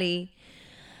of Telly.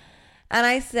 And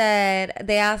I said,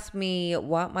 they asked me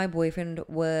what I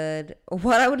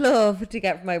would love to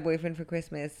get for my boyfriend for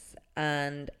Christmas.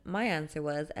 And my answer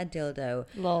was a dildo.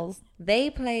 Lols. They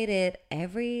played it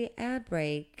every ad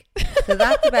break. So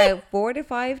that's about 4 to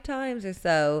 5 times or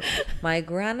so. My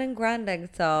gran and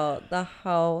granddad saw the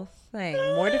whole thing.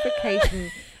 Mortification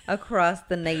across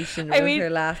the nation was her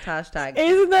last hashtag.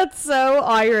 Isn't that so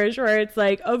Irish, where it's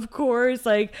like, of course,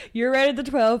 like you're out at the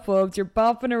 12 pubs, you're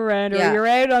bopping around, or you're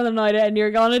out on the night out and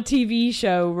you're on a TV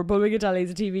show. Republic of Telly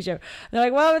is a TV show. And they're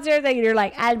like, well, what's your thing? And you're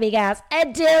like, I'll be gas, a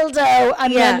dildo.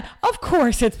 And then, of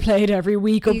course, it's played every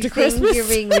week up to Christmas. You're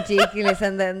being ridiculous,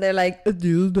 and then they're like, a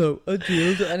dildo, and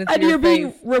it's and your you're face.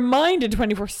 being reminded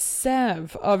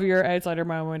 24/7 of your outsider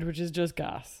moment, which is just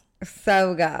gas.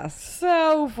 So gas.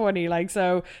 So funny. Like,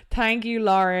 so thank you,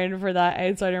 Lauren, for that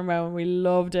outsider moment. We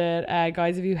loved it.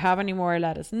 Guys, if you have any more,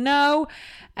 let us know.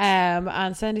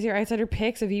 And send us your outsider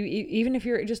pics. Even if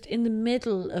you're just in the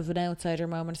middle of an outsider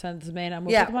moment, send them in and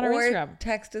we'll put them on our Instagram.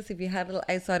 Text us if you had a little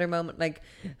outsider moment. Like,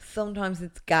 sometimes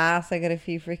it's gas. I got a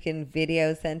few freaking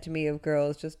videos sent to me of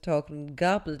girls just talking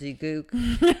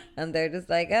gobbledygook. And they're just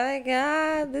like, oh my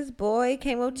God, this boy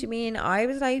came up to me and I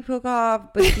was like, hook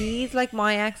off, but he's like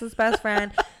my ex's best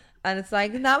friend. And it's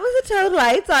like, that was a total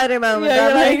outsider moment. Yeah,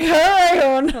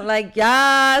 I'm like,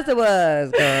 yes, it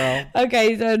was, girl.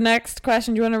 Okay, so next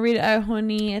question. Do you want to read it out,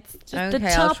 honey? It's just the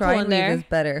top I'll try one and there. read this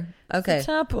better. Okay. It's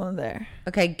the top one there.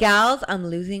 Okay, gals, I'm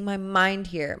losing my mind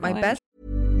here. My best.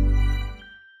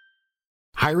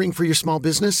 Hiring for your small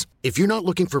business? If you're not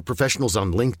looking for professionals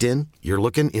on LinkedIn, you're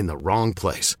looking in the wrong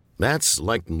place. That's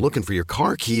like looking for your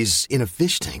car keys in a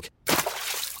fish tank.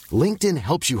 LinkedIn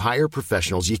helps you hire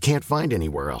professionals you can't find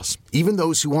anywhere else, even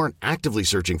those who aren't actively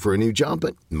searching for a new job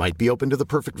but might be open to the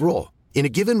perfect role. In a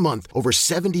given month, over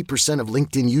 70% of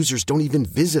LinkedIn users don't even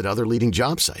visit other leading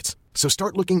job sites. So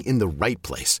start looking in the right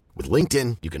place. With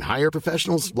LinkedIn, you can hire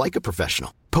professionals like a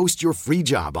professional. Post your free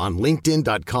job on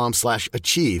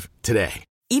linkedin.com/achieve today.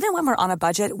 Even when we're on a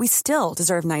budget, we still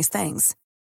deserve nice things.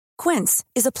 Quince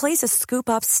is a place to scoop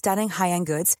up stunning high-end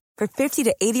goods for 50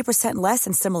 to 80% less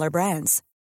than similar brands.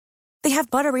 They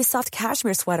have buttery soft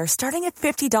cashmere sweaters starting at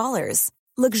 $50,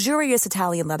 luxurious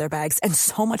Italian leather bags, and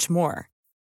so much more.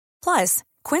 Plus,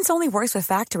 Quince only works with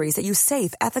factories that use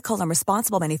safe, ethical, and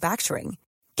responsible manufacturing.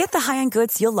 Get the high-end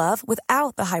goods you'll love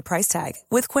without the high price tag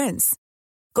with Quince.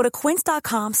 Go to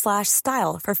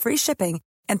quince.com/style for free shipping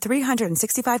and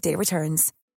 365-day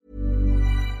returns.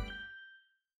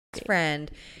 Friend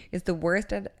is the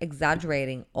worst at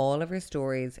exaggerating all of her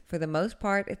stories. For the most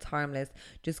part, it's harmless,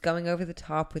 just going over the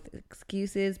top with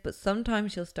excuses, but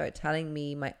sometimes she'll start telling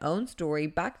me my own story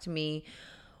back to me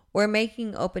or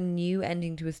making up a new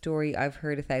ending to a story I've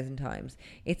heard 1,000 times.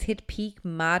 It's hit peak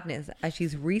madness as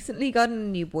she's recently gotten a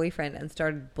new boyfriend and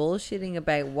started bullshitting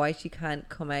about why she can't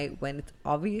come out when it's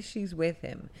obvious she's with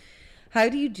him. How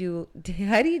do you deal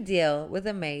with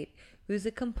a mate who's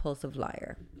a compulsive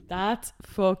liar? That's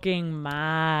fucking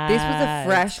mad. This was a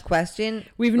fresh question.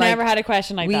 We've never had a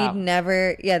question like that. We'd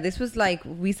never, this was like,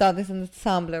 we saw this in the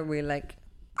Tumblr. We were like,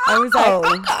 I was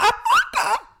like,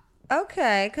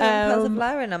 okay, compulsive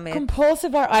liar, not me.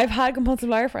 Compulsive liar. I've had compulsive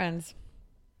liar friends.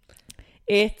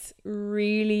 It's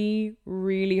really,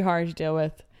 really hard to deal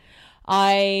with.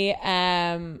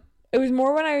 It was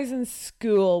more when I was in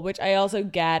school, which I also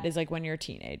get is like when you're a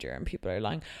teenager and people are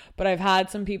lying. But I've had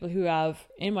some people who have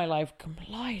in my life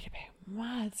lied about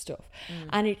mad stuff.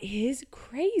 And it is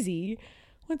crazy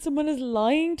when someone is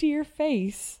lying to your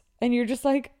face and you're just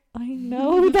like, I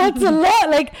know that's a lot.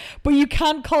 Like, but you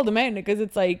can't call them out because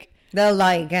it's like, they'll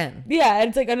lie again. Yeah.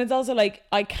 It's like, and it's also like,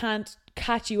 I can't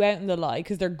catch you out in the lie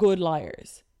because they're good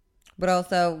liars. But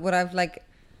also what I've like,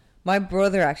 My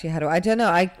brother actually had one. I don't know.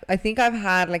 I think I've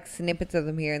had like snippets of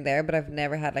them here and there, but I've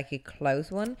never had like a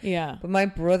close one. Yeah. But my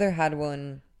brother had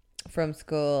one from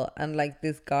school, and like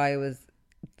this guy was,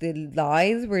 the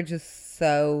lies were just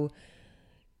so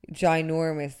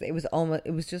ginormous. It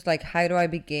was just like, how do I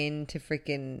begin to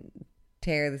freaking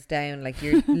tear this down? Like,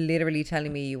 you're literally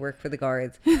telling me you work for the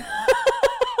guards.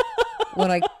 When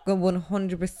I go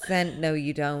 100% no,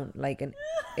 you don't. Like, and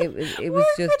it was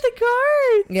just for the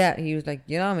guards. Yeah, he was like,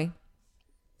 you know me,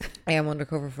 I am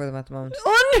undercover for them at the moment.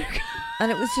 And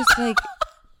it was just like,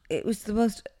 it was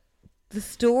the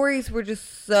stories were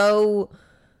just so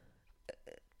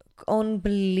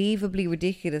unbelievably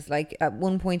ridiculous. Like, at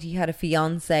one point he had a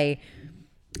fiance,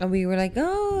 and we were like,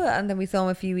 oh, and then we saw him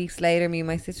a few weeks later. Me and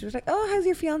my sister was like, oh, how's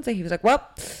your fiance? He was like, well,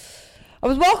 I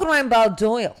was walking around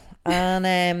Baldoyle,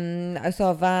 and I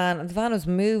saw a van, and the van was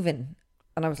moving,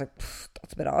 and I was like,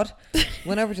 that's a bit odd.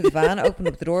 Went over to the van, opened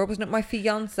up the door, wasn't it my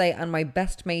fiance and my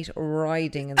best mate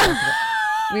riding in the back of it?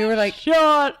 We were like,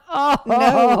 shut up.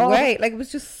 No way. Like, it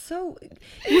was just so,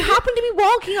 you happen to be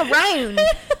walking around,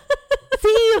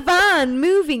 see a van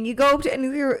moving, you go up to, and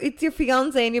it's your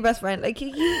fiance and your best friend. Like,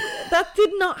 that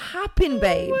did not happen,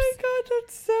 babes. Oh my god,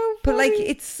 that's so funny. But like,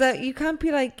 it's so, you can't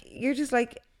be like, you're just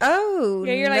like, oh,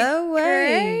 yeah, you're no like,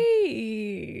 way.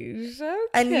 Great. Okay.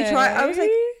 And you try, I was like,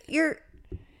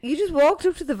 you just walked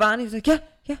up to the van. He was like,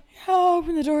 yeah. Oh,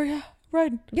 open the door, yeah.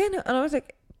 Right. Yeah, no. And I was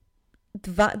like,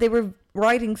 they were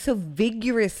riding so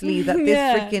vigorously that this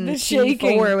Yeah, freaking the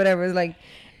shaking. T4 or whatever was like,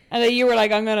 And then you were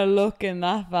like, I'm going to look in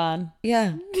that van.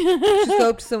 yeah, just go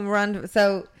up to some random.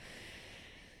 So,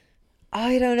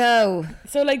 I don't know.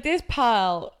 So, like, this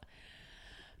pal,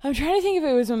 I'm trying to think if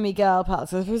it was a Miguel pal.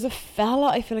 So, if it was a fella,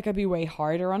 I feel like I'd be way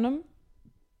harder on him.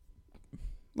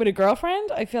 With a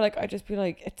girlfriend, I feel like I'd just be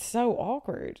like, it's so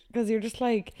awkward. Because you're just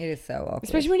like, It is so awkward.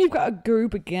 especially when you've got a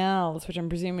group of gals, which I'm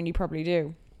presuming you probably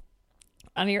do.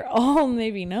 And you're all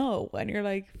maybe no. And you're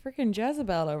like, freaking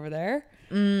Jezebel over there.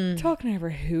 Talking over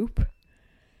hoop.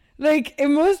 Like, it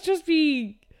must just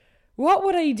be, what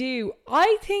would I do?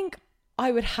 I think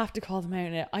I would have to call them out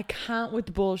on it. I can't with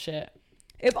the bullshit.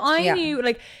 If I knew,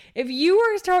 like, if you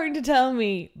were starting to tell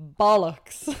me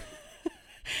bollocks,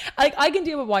 like, I can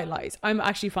deal with white lies. I'm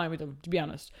actually fine with them, to be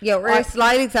honest. Yeah, or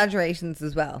slight exaggerations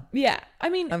as well. Yeah, I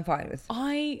mean, I'm fine with.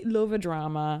 I love a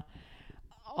drama.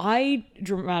 I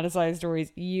dramatize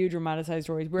stories. You dramatize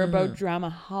stories. We're both drama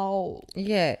holes.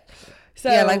 Yeah. So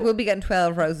Yeah, like, we'll be getting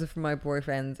 12 roses from my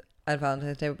boyfriends at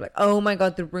Valentine's Day. We'll be like, oh my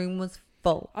God, the room was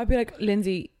full. I'd be like,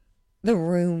 Lindsay, The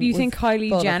room do you was think full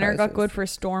Kylie of Jenner got roses. good for a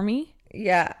Stormy?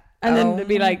 Yeah. And then Oh they'd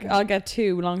be my like, I'll get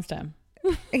 2 long stem.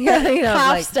 Yeah, you know, Half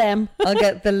like, stem. I'll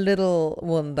get the little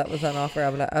one that was on offer.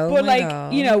 I'll be like, oh But, my like,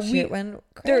 God, you know, shit went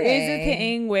there is crazy. a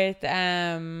thing with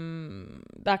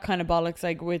that kind of bollocks,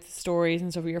 like with stories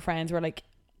and stuff with your friends where, like,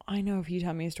 I know if you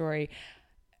tell me a story,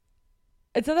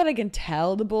 it's not that I can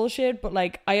tell the bullshit, but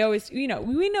like, I always, you know,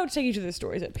 we know to take each other's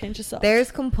stories at pinch of salt. There's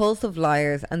compulsive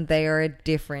liars, and they are a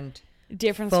different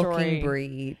Different fucking story.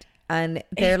 breed. And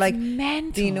they're It's like,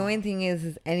 mental. the annoying thing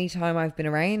is anytime I've been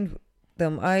around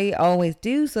them, I always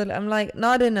do. So I'm like,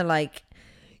 not in a like,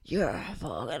 you're a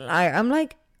fucking liar. I'm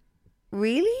like,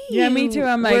 really? Yeah, me too.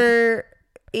 I'm like, we're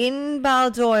in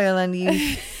Baldoyle and you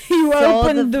you saw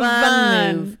opened the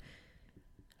van. move.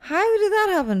 How did that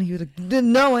happen? He was like,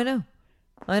 no,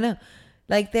 I know.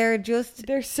 Like, they're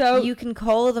so, you can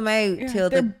call them out till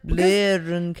the they're-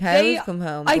 blood and cows come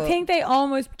home. I but- think they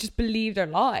almost just believe their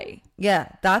lie. yeah,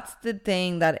 that's the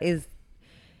thing that is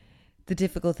the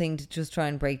difficult thing to just try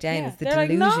and break down. Is the They're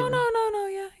delusion like,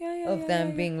 no, yeah. of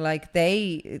them being like,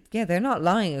 they're not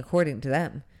lying according to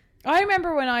them. I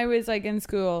remember when I was like in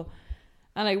school,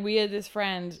 and like we had this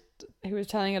friend who was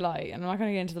telling a lie, and I'm not going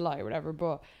to get into the lie or whatever,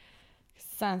 but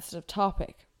sensitive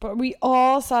topic. But we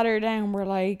all sat her down. We're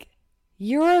like,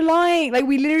 you're lying. Like,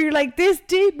 we literally were like, this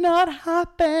did not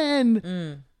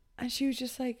happen. And she was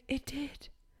just like, it did.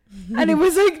 And it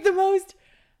was like the most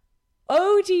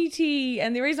OGT.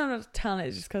 And the reason I'm not telling it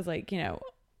is just because, like, you know,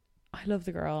 I love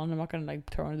the girl and I'm not going to like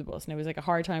throw her under the bus. And it was like a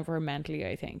hard time for her mentally,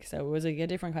 I think. So it was like a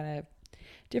different kind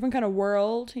of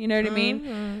world. You know what I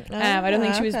mean? I don't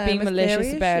think she was being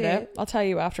malicious about it. I'll tell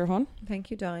you after, hon.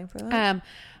 Thank you, darling, for that.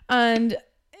 And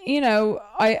you know,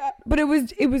 but it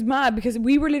was mad because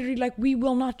we were literally like, we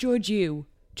will not judge you.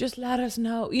 Just let us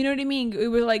know. You know what I mean? It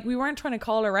was like, we weren't trying to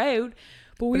call her out,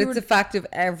 but it's a fact of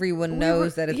everyone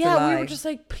knows that it's a lie. Yeah, we were just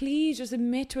like, please just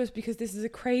admit to us because this is a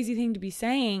crazy thing to be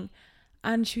saying.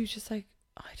 And she was just like,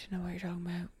 I don't know what you're talking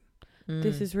about.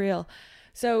 This is real.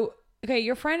 So, okay,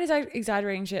 your friend is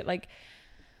exaggerating shit. Like,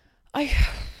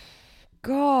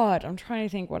 God, I'm trying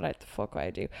to think what the fuck I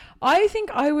do. I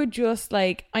think I would just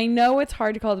like, I know it's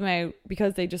hard to call them out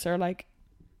because they just are like,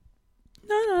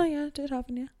 no, yeah, it did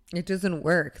happen, yeah. It doesn't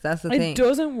work. That's the thing. It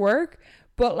doesn't work,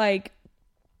 but like,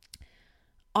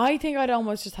 I think I'd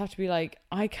almost just have to be like,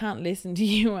 I can't listen to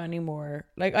you anymore.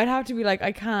 Like, I'd have to be like,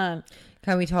 I can't.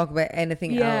 Can we talk about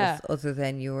anything else other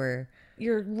than your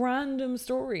random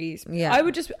stories? Yeah. I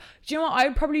would just, do you know what? I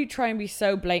would probably try and be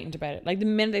so blatant about it. Like, the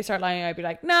minute they start lying, I'd be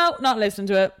like, no, not listening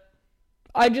to it.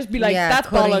 I'd just be like, that's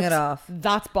cutting bollocks. it off.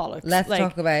 That's bollocks. Let's like,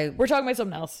 talk about we're talking about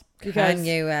something else. Because,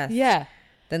 Kanye West. Yeah.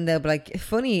 Then they'll be like,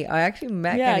 funny, I actually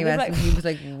met Yeah, Kanye they'll West be like, and he was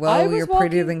like, I whoa, was you're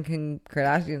prettier walking- than Kim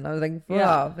Kardashian. I was like, fuck Yeah.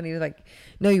 off. And he was like,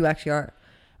 no, you actually are.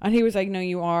 And he was like, no,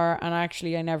 you are. And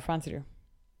actually, I never fancied her.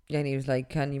 Yeah, and he was like,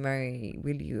 can you marry,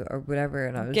 will you, or whatever.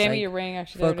 And I was Gave like, me a ring,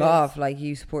 actually. fuck there it is. off. Like,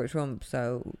 you support Trump,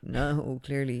 so no,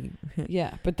 clearly.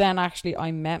 Yeah, but then actually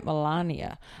I met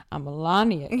Melania, and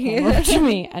Melania came up to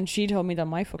me and she told me that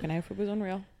my fucking outfit was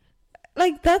unreal.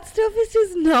 Like, that stuff is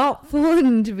just not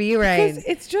fun to be around. Because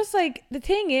it's just like, the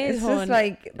thing is, It's just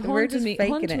like, we're just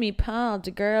faking it. me pal,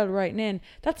 the girl writing in.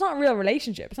 That's not a real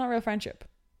relationship. It's not real friendship.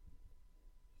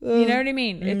 You know what I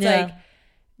mean? It's yeah. like,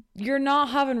 you're not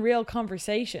having real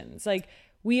conversations. Like,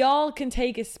 we all can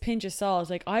take a pinch of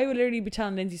salt. Like, I would literally be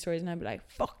telling Lindsay stories and I'd be like,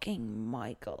 fucking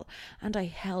Michael. And I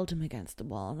held him against the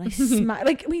wall and I smacked.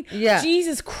 Like, I mean, Yeah.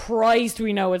 Jesus Christ,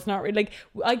 we know it's not real. Like,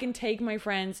 I can take my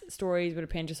friends' stories with a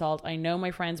pinch of salt. I know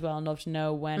my friends well enough to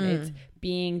know when it's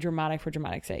being dramatic for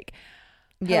dramatic sake.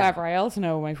 Yeah. However, I also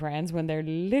know my friends when they're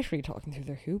literally talking through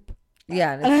their hoop.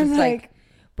 Yeah, and it's And I'm just like, like-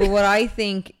 but what I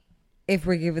think, if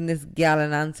we're giving this gal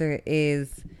an answer,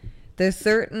 is there's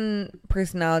certain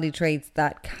personality traits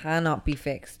that cannot be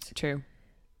fixed, True.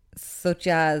 such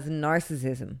as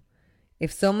narcissism.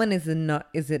 If someone is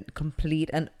a complete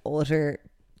and utter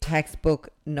textbook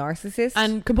narcissist,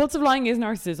 And compulsive lying is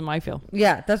narcissism, I feel.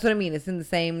 yeah, that's what I mean. It's in the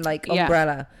same like Yeah.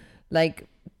 umbrella. Like,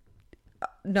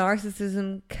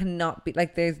 narcissism cannot be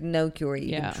like, there's no cure. You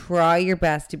Yeah. can try your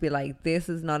best to be like, this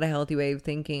is not a healthy way of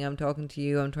thinking. I'm talking to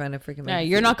you. I'm trying to freaking Yeah, make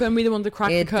you're you- not going to be the one to crack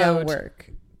the it code. don't work.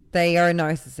 They are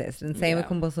narcissists, and same with Yeah.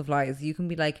 compulsive liars. You can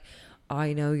be like,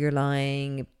 I know you're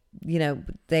lying, you know,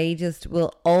 but they just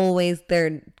will always,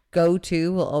 their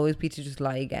go-to will always be to just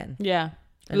lie again. Yeah.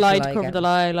 And Lie to to lie cover again. the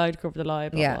lie, lie to cover the lie,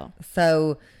 blah, Yeah. blah.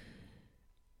 So,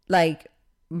 like,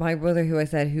 my brother, who I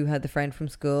said who had the friend from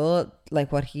school,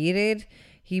 like what he did,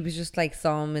 he was just like,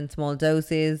 saw him in small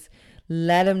doses,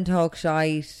 let him talk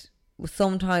shite.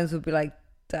 Sometimes would be like,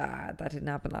 that didn't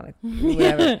happen, Alec,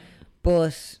 whatever.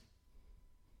 But,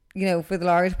 you know, for the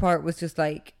large part was just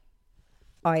like,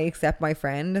 I accept my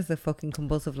friend as a fucking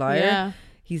compulsive liar. Yeah.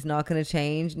 He's not going to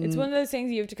change. It's one of those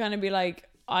things you have to kind of be like,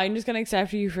 I'm just going to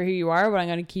accept you for who you are, but I'm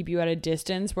going to keep you at a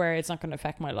distance where it's not going to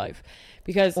affect my life.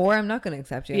 Because, Or I'm not going to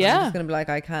accept you. Yeah. I'm just going to be like,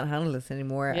 I can't handle this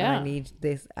anymore, Yeah. and I need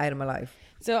this out of my life.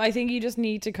 so I think you just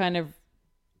need to kind of,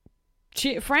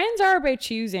 friends are about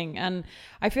choosing. And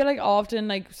I feel like often,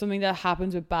 like, something that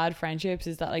happens with bad friendships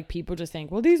is that, like, people just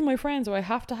think, well, these are my friends, so I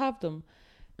have to have them.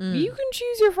 You can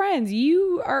choose your friends.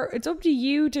 It's up to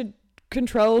you to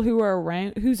control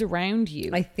who's around you.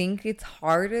 I think it's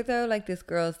harder though, like this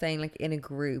girl saying, like in a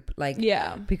group, like,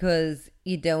 Yeah. because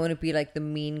you don't want to be like the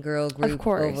mean girl group of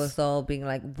course. us all being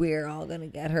like, we're all gonna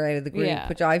get her out of the group. Yeah.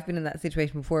 Which I've been in that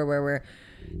situation before, where we're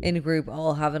in a group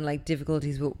all having like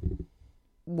difficulties with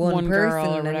one girl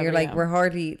person, or and whatever, you're like, yeah. we're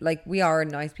hardly like, we are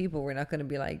nice people. We're not gonna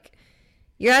be like,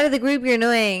 you're out of the group, you're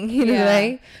annoying. You know,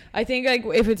 like, I think like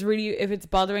if it's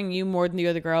bothering you more than the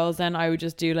other girls, then I would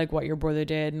just do like what your brother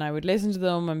did, and I would listen to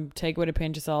them and take it with a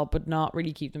pinch of salt, but not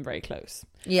really keep them very close.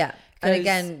 yeah. And 'Cause-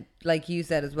 again, like you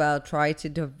said as well, try to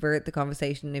divert the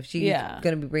conversation. If she's Yeah.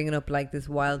 going to be bringing up like this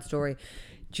wild story,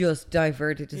 just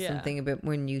divert it to Yeah. something a bit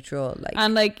more neutral. Like,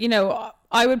 And like, you know,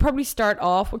 I would probably start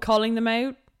off with calling them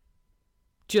out,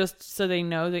 just so they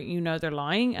know that you know they're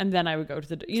lying, and then I would go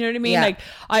to the, you know what I mean? Yeah. Like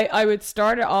I would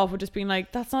start it off with just being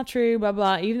like, that's not true, blah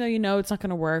blah, even though you know it's not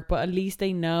going to work, but at least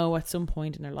they know at some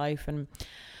point in their life. And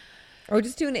or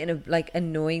just doing it in a like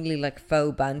annoyingly like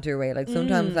faux banter way. Like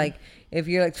sometimes like if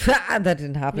you're like, that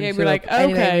didn't happen. Yeah, shut be like, up.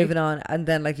 Anyway, okay. moving on, and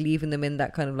then like leaving them in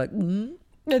that kind of like,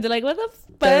 they're like, what the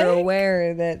they're fuck?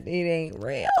 aware that it ain't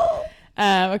real.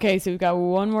 Okay, so we've got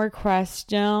one more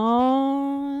question.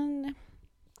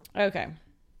 Okay.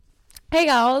 Hey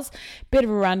gals, bit of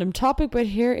a random topic, but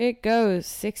here it goes.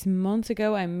 6 months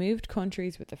ago, I moved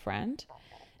countries with a friend.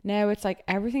 Now it's like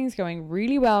everything's going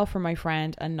really well for my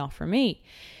friend and not for me.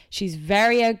 She's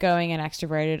very outgoing and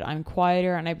extroverted. I'm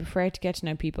quieter and I prefer to get to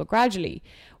know people gradually.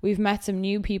 We've met some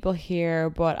new people here,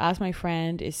 but as my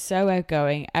friend is so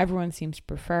outgoing, everyone seems to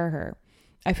prefer her.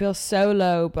 I feel so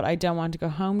low, but I don't want to go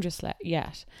home just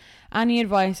yet. Any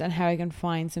advice on how I can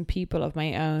find some people of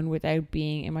my own without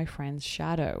being in my friend's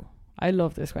shadow? I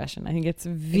love this question. I think it's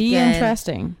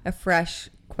interesting. A fresh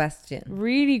question.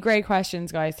 Really great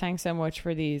questions, guys. Thanks so much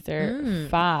for these. They're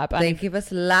fab. And They give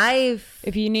us life.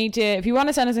 if you want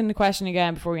to send us in the question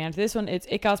again before we enter this one, it's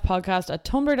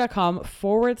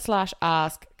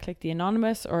itgaspodcast@tumblr.com/ask. Click the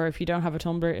anonymous, or if you don't have a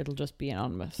Tumblr, it'll just be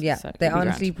anonymous. Yeah, So they it'll be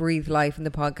honestly grand. breathe life in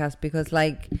the podcast because,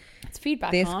 like, It's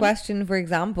feedback. this on. question, for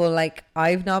example, like,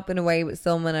 I've not been away with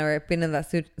someone or been in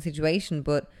that situation,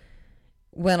 but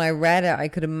when I read it, I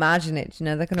could imagine it, you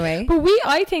know, that kind of way. But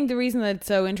I think the reason that it's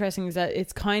so interesting is that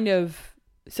it's kind of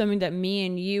something that me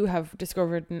and you have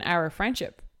discovered in our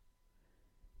friendship.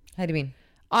 How do you mean?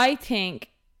 I think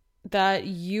that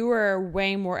you are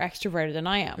way more extroverted than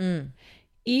I am.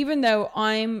 Even though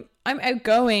I'm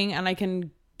outgoing and I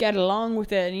can get along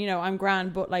with it and, you know, I'm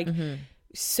grand, but like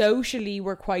socially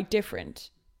we're quite different.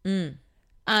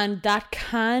 And that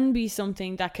can be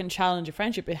something that can challenge a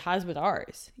friendship. It has with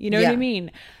ours. You know what I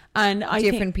mean? And I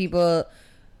Different think people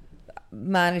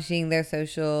managing their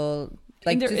social,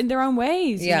 like, in their own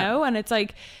ways, Yeah. you know? And it's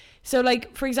like, so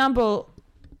like, for example,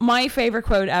 my favorite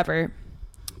quote ever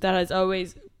that has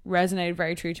always resonated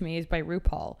very true to me is by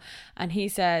RuPaul. And he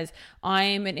says,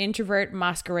 I'm an introvert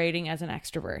masquerading as an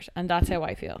extrovert. And that's how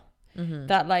I feel.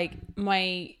 That like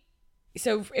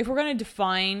so if we're going to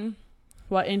define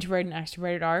what introverted and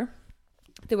extroverted are,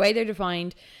 the way they're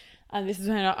defined, and this is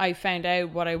when I found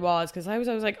out what I was, because I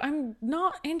was like, I'm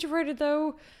not introverted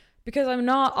though, because I'm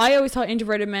not. I always thought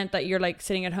introverted meant that you're like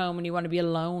sitting at home and you want to be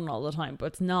alone all the time, but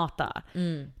it's not that.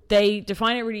 They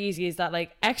define it really easy, is that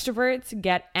like extroverts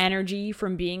get energy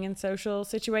from being in social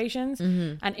situations,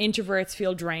 and introverts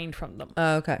feel drained from them.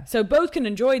 Oh, okay. So both can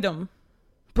enjoy them,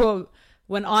 but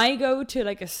when I go to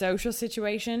like a social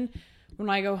situation, when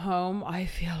I go home, I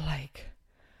feel like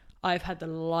I've had the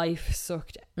life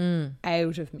sucked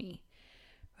out of me.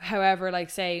 However, like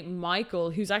say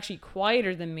Michael, who's actually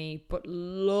quieter than me but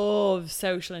loves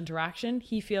social interaction,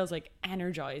 he feels like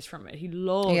energized from it. He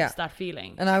loves that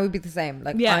feeling. And I would be the same.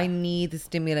 Like, I need the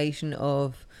stimulation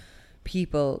of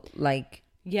people. Like,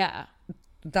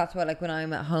 that's why, like, when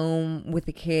I'm at home with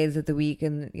the kids at the week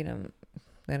and, you know,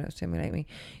 they don't stimulate me.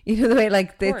 You know the way,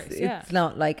 like, it's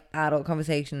not like adult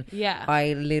conversation. Yeah.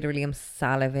 I literally am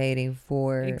salivating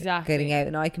for getting out,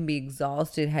 and I can be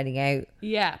exhausted heading out.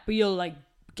 Yeah, but you'll like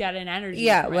get an energy.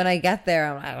 Yeah, from when it. I get there,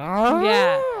 I'm like, oh,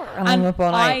 yeah. and I'm up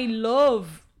all night. I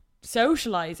love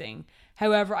socializing.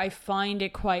 However, I find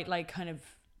it quite like kind of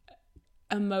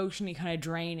emotionally kind of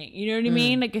draining. You know what I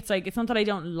mean? Like it's not that I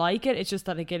don't like it. It's just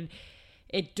that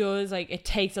it does, like, it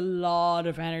takes a lot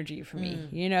of energy for me,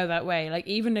 you know, that way. Like,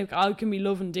 even if I can be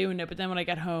loving doing it, but then when I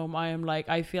get home, I am like,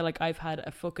 I feel like I've had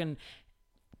a fucking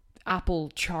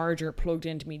Apple charger plugged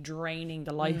into me, draining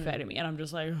the life out of me. And I'm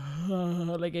just like,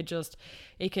 like,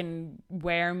 it can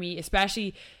wear me,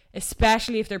 especially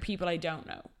if they're people I don't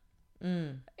know.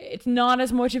 It's not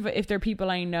as much if they're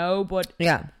people I know, but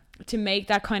to make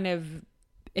that kind of,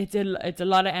 it's a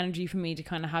lot of energy for me to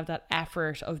kind of have that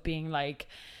effort of being like,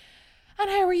 and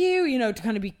how are you? You know, to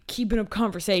kind of be keeping up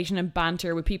conversation and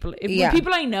banter with people. With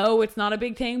people I know, it's not a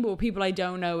big thing, but with people I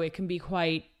don't know, it can be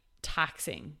quite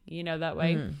taxing, you know, that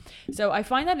way. So I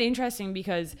find that interesting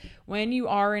because when you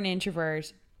are an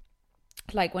introvert,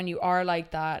 like when you are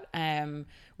like that,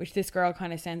 which this girl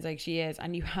kind of sounds like she is,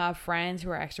 and you have friends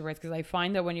who are extroverts, because I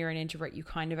find that when you're an introvert, you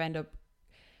kind of end up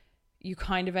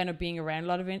being around a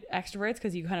lot of extroverts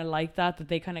because you kind of like that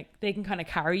they can kind of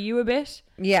carry you a bit.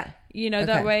 Yeah. You know,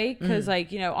 that way. Because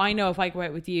like, you know, I know if I go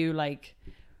out with you, like,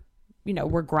 you know,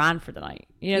 we're grand for the night.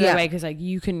 You know, that way. Because like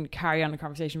you can carry on a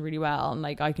conversation really well. And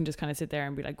like I can just kind of sit there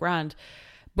and be like grand.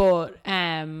 But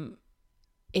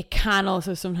it can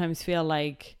also sometimes feel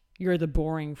like you're the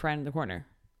boring friend in the corner.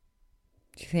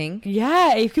 Do you think?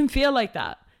 Yeah, it can feel like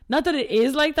that. Not that it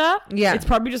is like that. Yeah. It's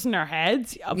probably just in our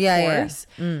heads, of course.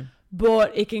 Yeah.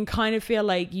 But it can kind of feel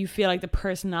like you feel like the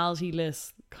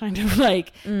personality-less kind of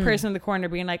like person in the corner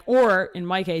being like, or in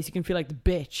my case, you can feel like the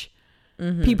bitch.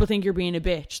 People think you're being a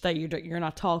bitch, that you're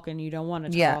not talking, you don't want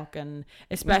to talk. And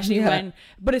especially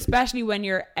when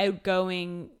you're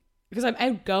outgoing, because I'm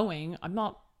outgoing, I'm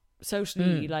not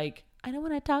socially like, I don't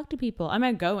want to talk to people. I'm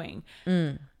outgoing.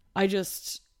 I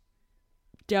just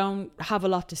don't have a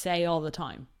lot to say all the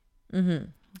time.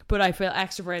 But I feel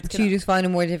extroverts. So you just find it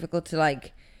more difficult to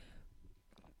like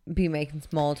be making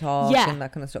small talk and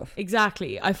that kind of stuff.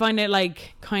 Exactly. I find it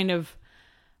like kind of,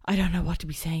 I don't know what to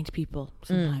be saying to people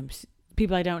sometimes.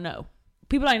 People I don't know.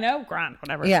 People I know, grand,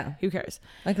 whatever. Yeah. Who cares?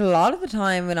 Like a lot of the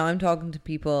time when I'm talking to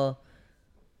people,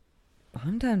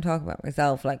 I'm down to talk about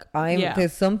myself. Like Yeah.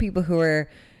 there's some people who are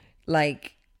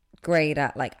like great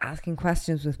at like asking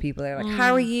questions with people. They're like,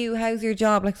 how are you? How's your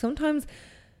job? Like sometimes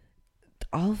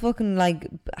I'll fucking like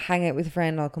hang out with a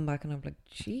friend and I'll come back and I'm like,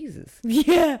 Jesus.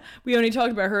 Yeah. We only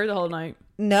talked about her the whole night.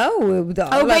 No,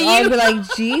 about like, you? I'd be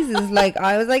like, Jesus. Like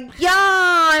I was like, yeah,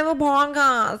 I'm a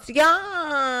podcast.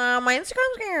 Yeah, my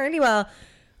Instagram's going really well.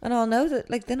 And I'll know that,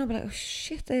 like, then I'll be like, oh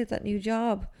shit, they had that new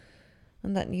job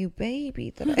and that new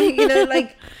baby that I, you know,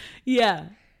 like, Yeah.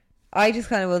 I just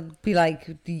kind of will be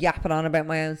like yapping on about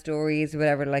my own stories or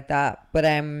whatever like that. But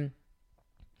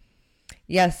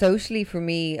yeah, socially for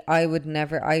me, I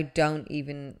don't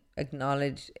even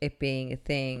acknowledge it being a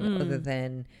thing other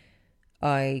than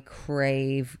I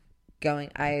crave going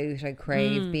out. I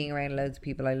crave being around loads of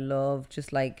people I love.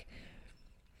 Just like,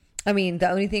 I mean, the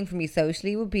only thing for me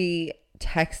socially would be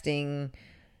texting.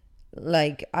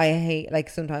 Like I hate, like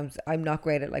sometimes I'm not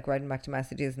great at like writing back to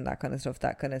messages and that kind of stuff.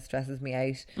 That kind of stresses me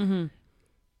out.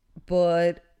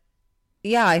 But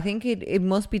yeah, I think it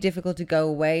must be difficult to go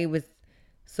away with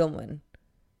someone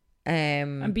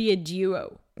And be a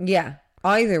duo. yeah,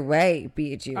 either way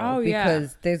be a duo. Oh, yeah.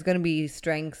 Because there's going to be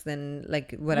strengths and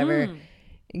like whatever,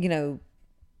 you know.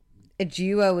 A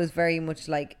duo is very much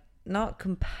like not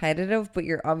competitive, but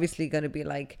you're obviously going to be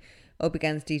like up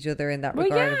against each other in that Well,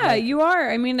 regard. yeah, you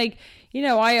are. I mean, like, you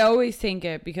know, I always think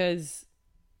it because,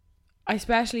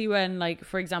 especially when, like,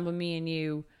 for example, me and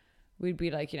you, we'd be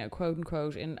like, you know, quote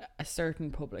unquote, in a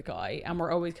certain public eye, and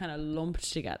we're always kind of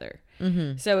lumped together.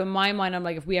 So in my mind, I'm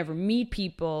like, if we ever meet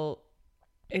people,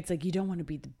 it's like you don't want to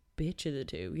be the bitch of the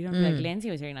two. You don't be like,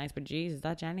 Lindsay was very nice, but Jesus,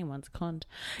 that Jenny one's a cunt.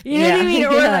 You know what I mean?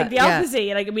 Or Yeah, like the yeah.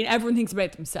 opposite. Like, I mean, everyone thinks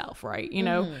about themselves, right? You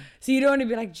know? So you don't want to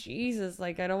be like, Jesus,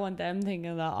 like, I don't want them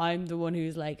thinking that I'm the one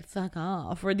who's like, fuck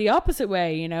off. Or the opposite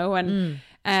way, you know?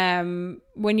 And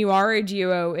when you are a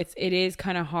duo, it is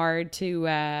kind of hard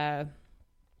to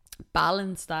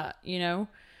balance that, you know?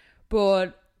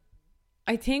 But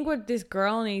I think what this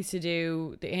girl needs to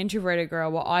do, the introverted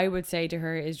girl, what I would say to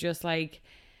her is just like,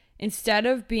 instead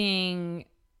of being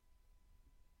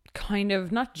kind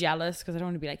of not jealous, because I don't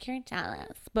want to be like, you're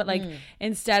jealous, but like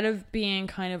instead of being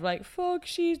kind of like, fuck,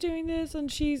 she's doing this and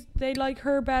they like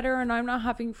her better and I'm not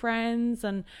having friends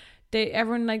and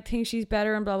everyone like thinks she's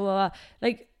better and blah blah blah.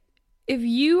 Like, if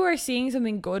you are seeing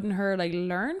something good in her, like,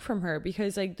 learn from her,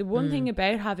 because like the one thing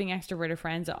about having extroverted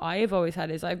friends that I have always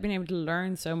had is I've been able to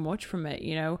learn so much from it,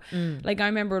 you know. Like, I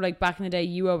remember like back in the day,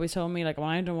 you always told me like, when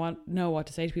I don't know what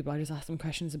to say to people, I just ask them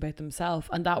questions about themselves,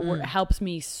 and that helps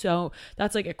me. So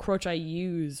that's like a crutch I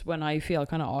use when I feel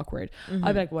kind of awkward.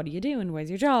 I'd be like, what are you doing? Where's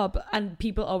your job? And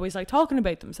people always like talking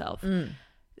about themselves.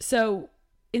 So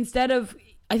instead of,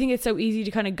 I think it's so easy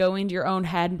to kind of go into your own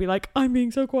head and be like, I'm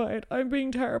being so quiet, I'm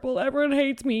being terrible, everyone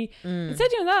hates me. Instead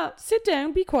of doing that, sit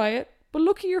down, be quiet, but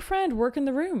look at your friend, work in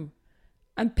the room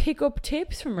and pick up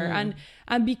tips from her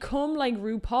and become like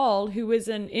RuPaul, who is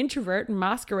an introvert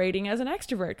masquerading as an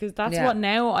extrovert, because that's what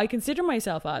now I consider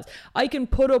myself as. I can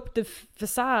put up the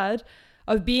facade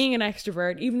of being an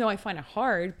extrovert, even though I find it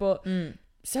hard, but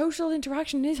social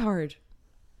interaction is hard.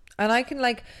 And I can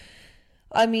like,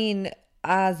 I mean,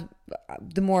 as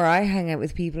the more I hang out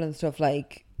with people and stuff,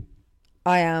 like,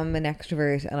 I am an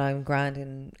extrovert and I'm grand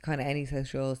in kind of any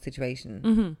social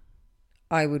situation.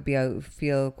 I would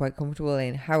feel quite comfortable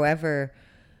in. However,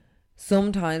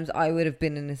 sometimes I would have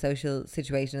been in a social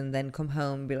situation and then come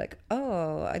home and be like,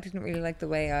 oh, I didn't really like the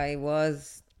way I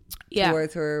was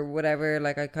towards her or whatever.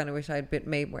 Like, I kind of wish I'd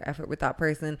made more effort with that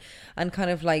person, and kind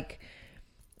of like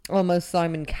almost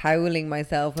Simon Cowling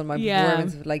myself on my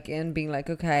performance, like, in being like,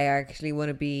 okay, I actually want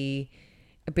to be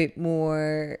a bit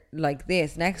more like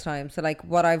this next time. So like,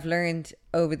 what I've learned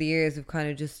over the years of kind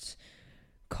of just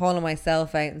calling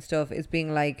myself out and stuff is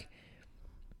being like,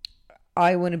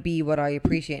 I want to be what I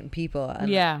appreciate in people.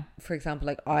 And for example,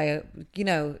 like, I, you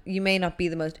know, you may not be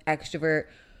the most extrovert,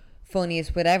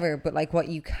 funniest, whatever, but like, what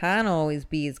you can always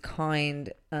be is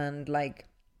kind, and like,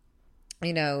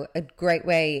 you know, a great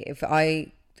way, if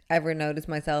I ever notice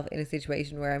myself in a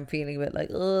situation where I'm feeling a bit like,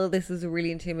 oh, this is a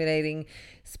really intimidating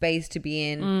space to be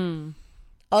in,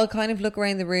 I'll kind of look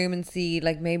around the room and see,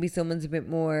 like, maybe someone's a bit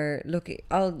more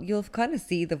you'll kind of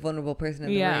see the vulnerable person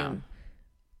in the room.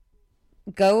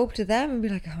 Go up to them and be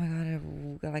like, oh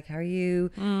my god, like, how are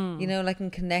you? You know, like, and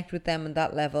connect with them on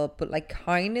that level. But like,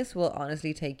 kindness will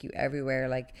honestly take you everywhere.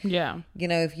 Like, you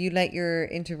know, if you let your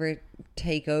introvert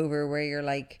take over, where you're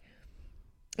like,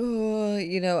 oh,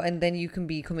 you know, and then you can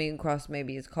be coming across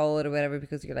maybe as cold or whatever,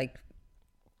 because you're like,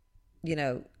 you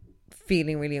know,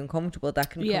 feeling really uncomfortable, that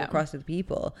can come across with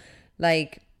people.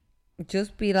 Like,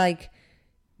 just be like,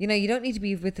 you know, you don't need to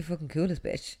be with the fucking coolest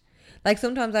bitch. Like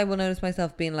sometimes I will notice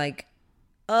myself being like,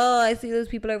 oh, I see those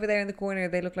people over there in the corner.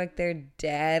 They look like they're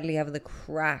deadly having the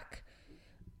crack.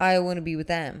 I want to be with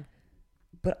them.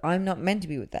 But I'm not meant to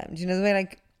be with them. Do you know the way,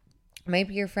 like,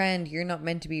 maybe your friend, you're not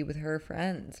meant to be with her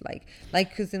friends. Like,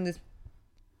 because in this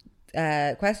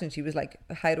question, she was like,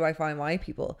 how do I find my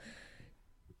people?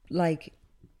 Like,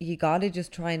 you gotta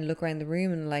just try and look around the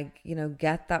room and, like, you know,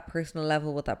 get that personal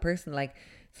level with that person. Like,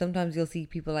 sometimes you'll see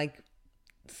people, like,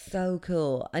 so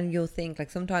cool, and you'll think, like,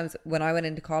 sometimes when I went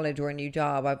into college or a new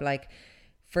job, I'd be like,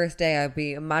 first day I'd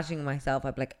be imagining myself,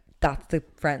 I'd be like, that's the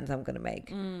friends I'm gonna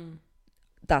make.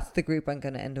 That's the group I'm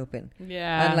gonna end up in.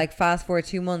 Yeah. And like fast forward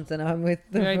 2 months and I'm with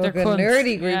the Like, fucking they're cunts.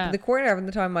 nerdy group Yeah. in the corner having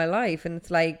the time of my life. And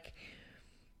it's like,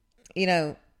 you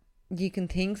know, you can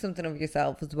think something of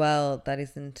yourself as well that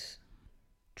isn't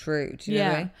true. Do you know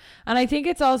what I mean? And I think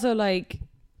it's also like,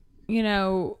 you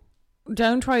know,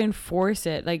 don't try and force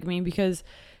it. Like, I mean, because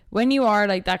when you are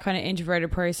like that kind of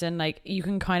introverted person, like, you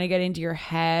can kind of get into your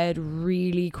head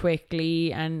really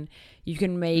quickly, and you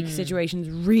can make situations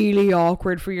really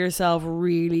awkward for yourself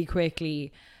really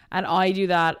quickly. And I do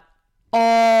that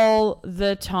all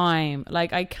the time.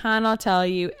 Like, I cannot tell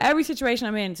you every situation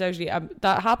I'm in socially,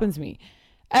 that happens to me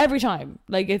every time.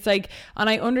 Like, it's like, and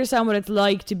I understand what it's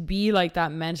like to be like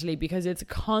that mentally, because it's a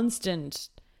constant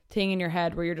thing in your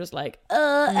head where you're just like,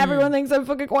 everyone thinks I'm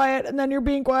fucking quiet, and then you're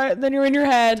being quiet, and then you're in your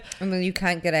head, And then you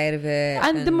can't get out of it.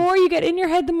 and the more you get in your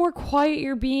head, the more quiet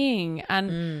you're being.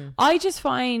 And I just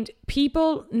find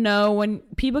people know when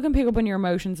people can pick up on your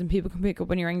emotions and people can pick up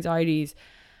on your anxieties.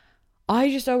 I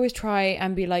just always try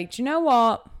and be like, do you know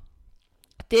what?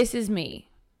 This is me.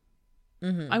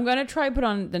 I'm going to try put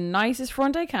on the nicest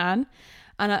front I can.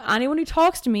 And anyone who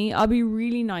talks to me, I'll be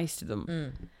really nice to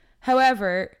them.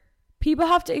 However, people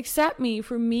have to accept me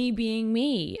for me being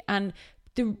me. And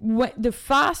the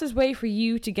fastest way for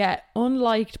you to get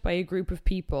unliked by a group of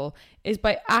people is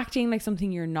by acting like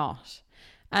something you're not.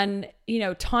 And, you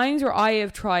know, times where I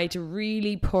have tried to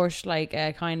really push like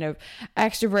a kind of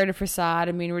extroverted facade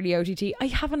and being really OTT, I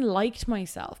haven't liked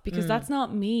myself, because that's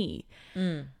not me.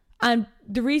 And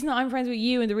the reason that I'm friends with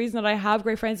you and the reason that I have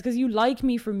great friends is because you like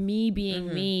me for me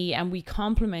being me, and we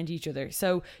complement each other.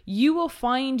 So you will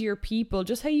find your people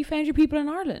just how you found your people in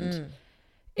Ireland.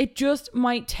 It just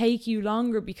might take you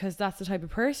longer because that's the type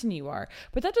of person you are.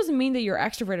 But that doesn't mean that your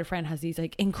extroverted friend has these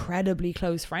like incredibly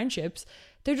close friendships.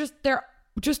 They're just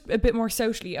a bit more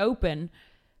socially open.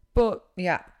 But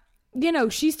yeah, you know,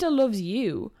 she still loves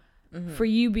you for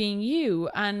you being you.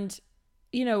 And,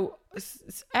 you know,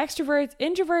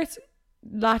 introverts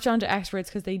latch onto extroverts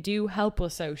because they do help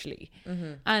us socially.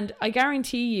 And I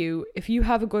guarantee you, if you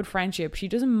have a good friendship, she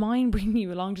doesn't mind bringing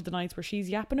you along to the nights where she's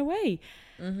yapping away.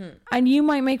 And you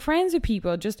might make friends with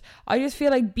people. I just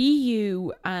feel like, be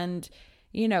you, and,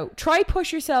 you know, try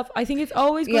push yourself. I think it's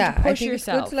always good to push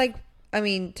yourself. It's good to, like, I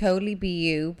mean, totally be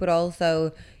you, but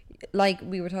also, like,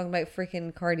 we were talking about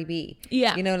freaking Cardi B.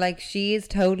 Yeah. You know, like, she is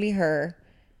totally her.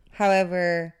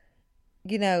 However,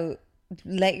 you know,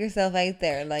 let yourself out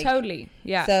there. Like, totally.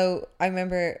 Yeah. So I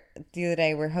remember the other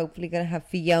day, we're hopefully going to have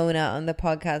Fiona on the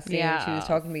podcast soon. Yeah. She was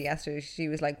talking to me yesterday. She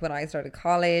was like, when I started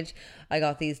college, I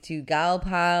got these two gal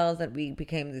pals and we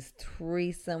became this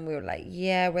threesome. We were like,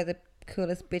 yeah, we're the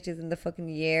coolest bitches in the fucking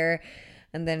year.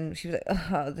 And then she was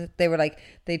like, oh, they were like,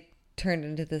 they turned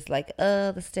into this like,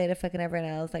 oh, the state of fucking everyone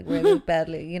else, like we're the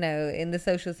badly, you know, in the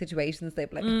social situations. They'd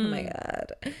be like, oh my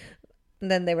god.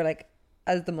 And then they were like,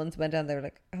 as the months went on, they were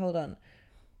like, hold on,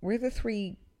 we're the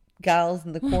three gals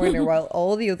in the corner while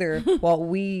all the other, what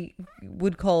we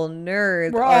would call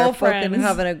nerds, we're are all fucking friends,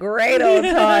 having a great old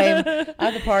time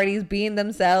at the parties, being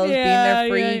themselves, being their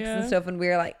freaks and stuff. And we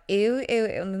were like, ew, ew.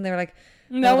 And then they were like,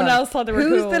 no one else thought they were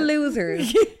who's cool. the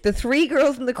losers? The three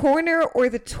girls in the corner or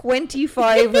the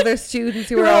 25 other students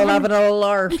who are all having a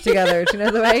larf together? Do you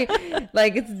know the way?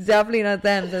 Like, it's definitely not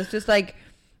them. So it's just like,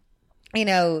 you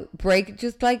know,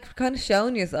 just like kind of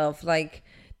showing yourself. Like,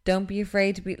 don't be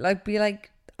afraid to be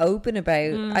like open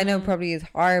about. I know it probably is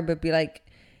hard, but be like,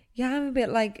 yeah, I'm a bit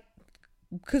like,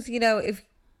 because, you know, if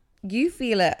you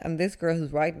feel it and this girl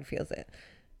who's writing feels it,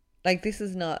 like, this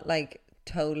is not like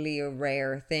totally a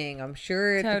rare thing. I'm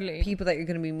sure the people that you're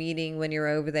going to be meeting when you're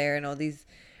over there and all these,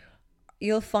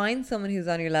 you'll find someone who's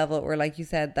on your level, or like you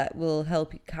said, that will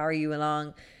help carry you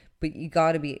along. But you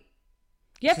got to be,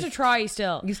 you have to try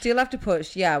still. you still have to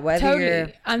push. Yeah, whether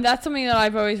you're, and that's something that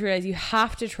I've always realized. You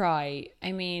have to try.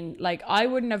 I mean, like, I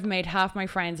wouldn't have made half my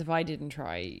friends if I didn't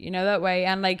try, you know, that way.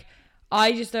 And like,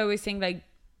 I just always think, like,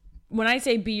 when I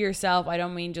say be yourself, I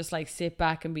don't mean just like sit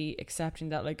back and be accepting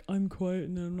that, like, I'm quiet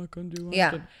and I'm not going to do anything.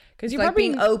 Yeah, because you're like probably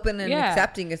being open and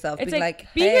accepting yourself. It's being like,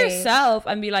 like, be hey. yourself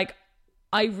and be like,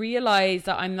 I realize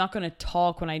that I'm not going to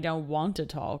talk when I don't want to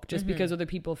talk just because other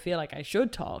people feel like I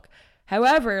should talk.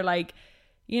 However, like,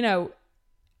 you know,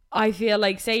 I feel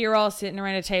like, say you're all sitting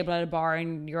around a table at a bar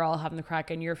and you're all having the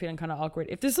crack and you're feeling kind of awkward.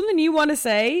 If there's something you want to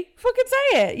say, fucking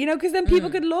say it, you know, because then people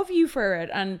could love you for it.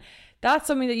 And that's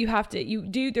something that you have to, you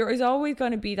do. There is always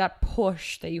going to be that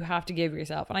push that you have to give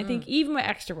yourself. And I think even with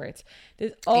extroverts,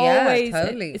 there's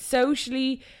always,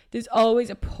 socially, there's always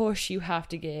a push you have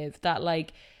to give that,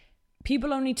 like,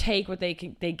 people only take what they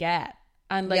get.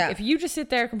 And like, if you just sit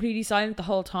there completely silent the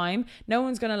whole time, no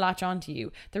one's going to latch on to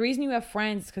you. The reason you have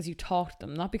friends is because you talk to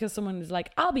them, not because someone is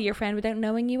like, I'll be your friend without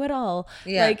knowing you at all.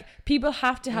 Like, people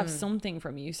have to have something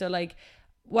from you. So like,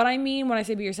 what I mean when I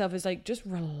say be yourself is like, just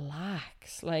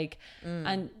relax. Like,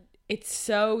 and it's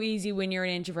so easy when you're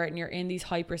an introvert and you're in these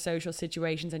hyper social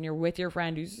situations and you're with your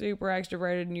friend who's super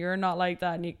extroverted and you're not like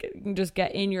that, and you can just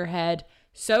get in your head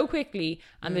so quickly,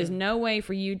 and there's no way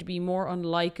for you to be more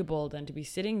unlikable than to be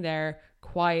sitting there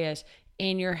quiet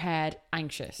in your head,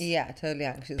 anxious. Yeah, totally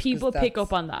anxious. People pick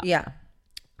up on that. Yeah.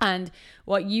 And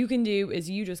what you can do is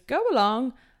you just go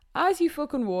along as you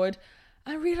fucking would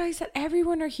and realize that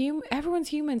everyone's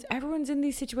humans. Everyone's in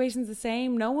these situations the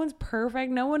same. No one's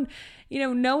perfect. No one, you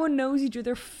know, no one knows each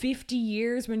other 50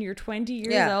 years when you're 20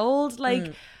 years old.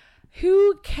 Like,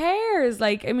 who cares?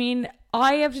 Like, I mean,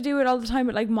 I have to do it all the time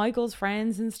with like Michael's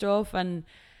friends and stuff, and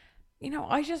you know,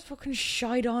 I just fucking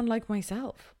shite on like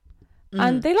myself,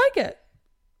 and they like it.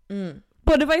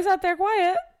 But if I sat there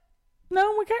quiet, no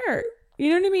one would care. You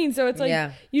know what I mean? So it's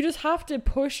like, you just have to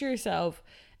push yourself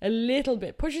a little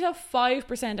bit. Push yourself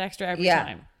 5% extra every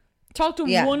time. Talk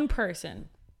to one person.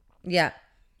 Yeah.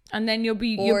 And then you'll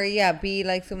be... be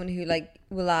like someone who like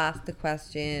will ask the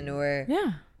question, or...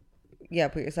 Yeah,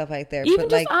 put yourself out there. Even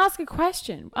just ask a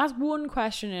question. Ask one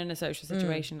question in a social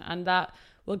situation, and that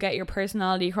will get your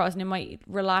personality across, and it might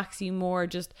relax you more.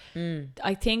 Just,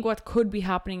 I think what could be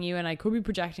happening to you, and I could be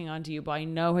projecting onto you, but I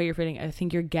know how you're feeling. I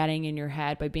think you're getting in your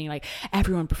head by being like,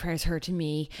 everyone prefers her to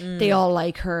me. They all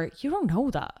like her. You don't know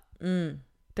that.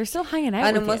 They're still hanging out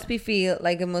and with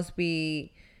it must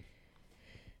be,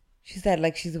 she said,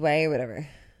 like, she's away or whatever.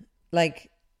 Like,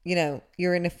 you know,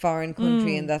 you're in a foreign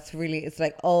country and that's really, it's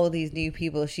like all these new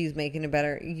people, she's making a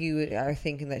better, you are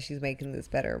thinking that she's making this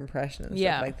better impression and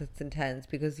stuff. Like, that's intense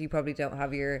because you probably don't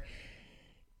have your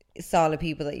solid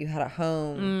people that you had at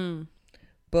home.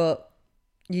 But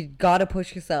you gotta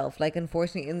push yourself. Like,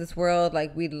 unfortunately in this world,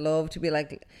 like, we'd love to be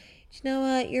like, you know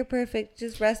what, you're perfect,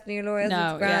 just rest in your laurels.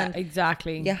 No, it's grand. Yeah,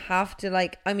 exactly. You have to,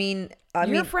 like, I mean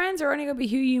your friends are only gonna be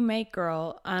who you make,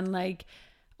 girl. And like,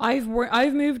 I've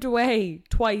moved away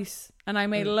twice and I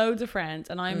made loads of friends,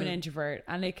 and I'm an introvert,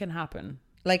 and it can happen.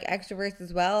 Like, extroverts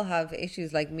as well have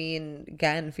issues. Like me and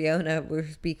again Fiona were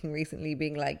speaking recently,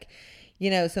 being like, you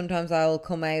know, sometimes I'll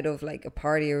come out of like a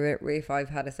party, or if I've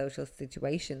had a social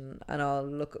situation, and I'll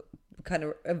look, kind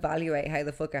of evaluate how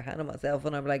the fuck I handle myself,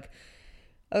 and I'm like,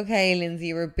 okay, Lindsay,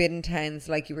 you were a bit intense.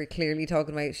 Like, you were clearly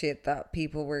talking about shit that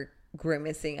people were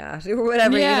grimacing at or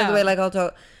whatever. You know, the way, like,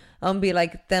 I'll be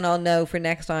like, then I'll know for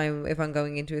next time if I'm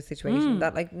going into a situation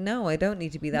that, like, no, I don't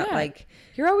need to be that, like...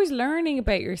 You're always learning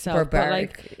about yourself.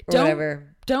 Barbaric, but, like,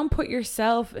 whatever. Don't put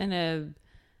yourself in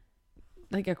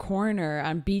a corner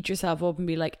and beat yourself up and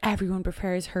be like, everyone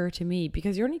prefers her to me,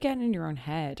 because you're only getting in your own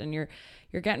head, and you're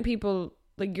getting people,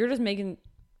 like, you're just making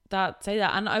that say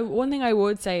that. And one thing I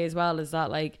would say as well is that,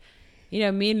 like, you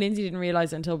know, me and Lindsay didn't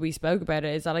realize until we spoke about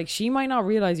it, is that, like, she might not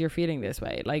realize you're feeling this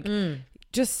way. Like,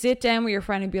 just sit down with your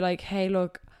friend and be like, hey,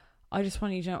 look, I just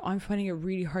want you to know I'm finding it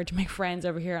really hard to make friends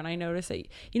over here. And I notice that,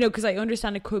 you know, because I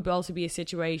understand it could also be a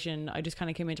situation. I just kind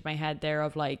of came into my head there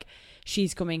of like,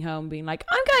 she's coming home being like,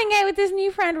 I'm going out with this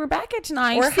new friend Rebecca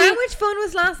tonight. Or how much fun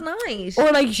was last night?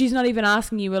 Or like, she's not even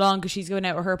asking you along because she's going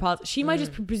out with her pals. She might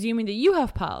just be presuming that you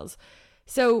have pals.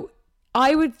 So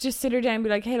I would just sit her down and be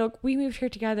like, hey, look, we moved here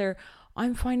together.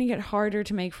 I'm finding it harder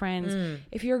to make friends.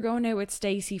 If you're going out with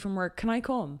Stacey from work, can I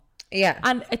come? Yeah.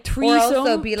 And a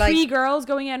threesome, be like, 3 girls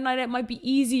going out at night, it might be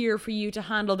easier for you to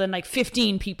handle than like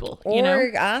 15 people. Or you know?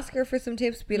 Ask her for some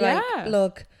tips. Be like,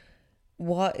 look,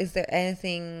 what is there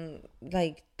anything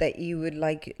like that you would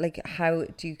like how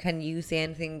can you say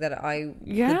anything that I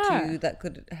could do that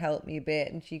could help me a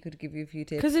bit, and she could give you a few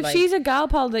tips. Because if she's a gal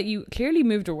pal that you clearly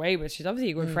moved away with, she's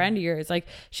obviously a good friend of yours, like,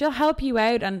 she'll help you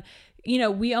out. And you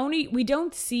know, we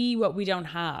don't see what we don't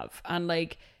have. And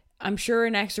like, I'm sure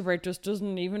an extrovert just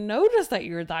doesn't even notice that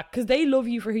you're that, because they love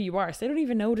you for who you are. So they don't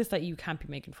even notice that you can't be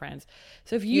making friends.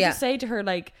 So if you just say to her,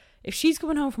 like, if she's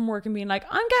coming home from work and being like,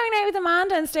 I'm going out with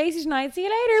Amanda and Stacey tonight, see you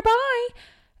later, bye.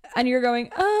 and you're going,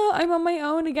 oh, I'm on my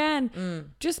own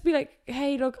again. Just be like,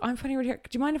 hey, look, I'm funny right here. Do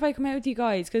you mind if I come out with you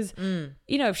guys? Because,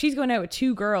 you know, if she's going out with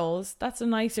 2 girls, that's a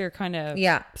nicer kind of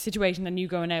situation than you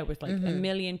going out with like a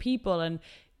million people. And,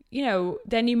 you know,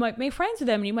 then you might make friends with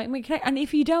them and you might make connect. And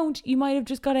if you don't, you might have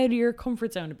just got out of your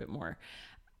comfort zone a bit more.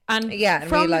 And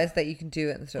realize that you can do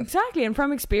it and stuff. Exactly. And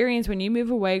from experience, when you move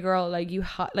away, girl, like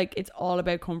like it's all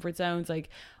about comfort zones. Like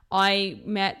I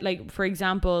met, like, for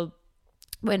example,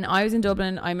 when I was in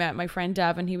Dublin, I met my friend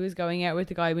Davin. He was going out with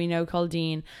a guy we know called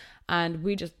Dean. And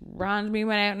we just randomly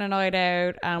went out on a night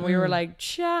out and we were like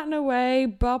chatting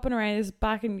away, bopping around. This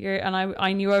back in year, and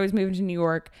I knew I was moving to New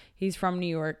York. He's from New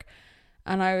York.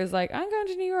 And I was like, I'm going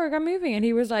to New York, I'm moving. And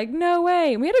he was like, no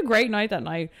way. And we had a great night that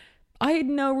night. I had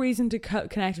no reason to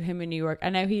connect with him in New York.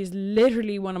 And now he's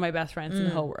literally one of my best friends in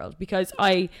the whole world. Because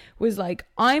I was like,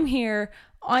 I'm here.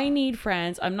 I need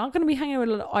friends. I'm not going to be hanging out with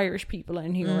little Irish people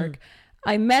in New York.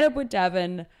 I met up with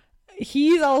Devin.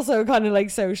 He's also kind of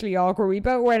like socially awkward. We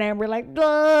both went out and we're like,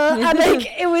 duh. And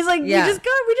like, it was like, we just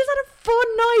had a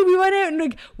fun night. We went out and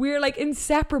like, we're like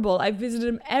inseparable. I've visited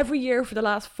him every year for the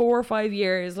last 4 or 5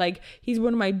 years. Like, he's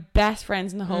one of my best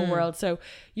friends in the whole world. So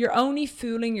you're only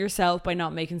fooling yourself by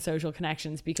not making social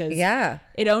connections, because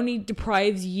it only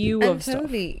deprives you of stuff.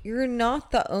 Totally. You're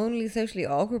not the only socially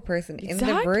awkward person in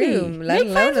the room, let Make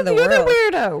alone friends in the with world. other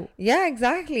weirdo. Yeah,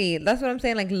 exactly. That's what I'm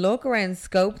saying. Like, look around,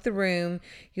 scope the room.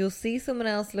 You'll see someone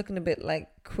else looking a bit like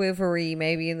quivery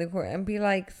maybe in the corner and be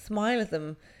like, smile at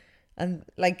them. And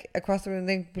like across the room,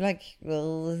 they'd be like,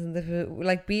 well, isn't the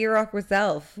like, be your awkward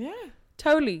self. Yeah,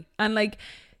 totally. And like,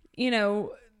 you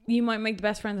know, you might make the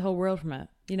best friend in the whole world from it.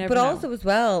 You never know. Also as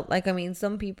well, like, I mean,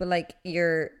 some people, like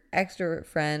your extra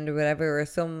friend or whatever, or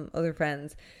some other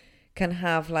friends can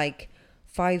have like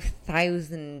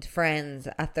 5,000 friends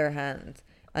at their hand,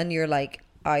 and you're like,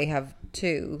 I have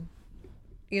 2.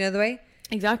 You know the way?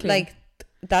 Exactly. Like,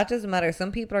 that doesn't matter.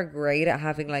 Some people are great at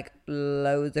having like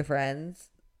loads of friends.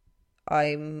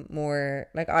 I'm more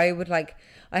like, I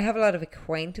have a lot of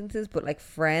acquaintances, but like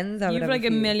friends, you have like a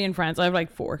million friends. I have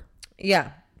like 4.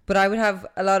 Yeah, but I would have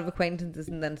a lot of acquaintances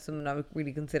and then someone I would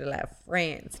really consider like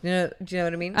friends. You know, do you know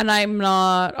what I mean? And I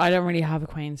don't really have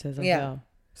acquaintances. I feel.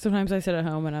 Sometimes I sit at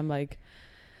home and I'm like,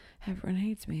 everyone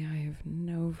hates me. I have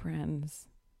no friends.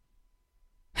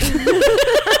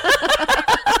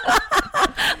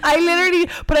 I literally,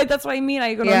 but that's what I mean.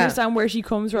 I can understand where she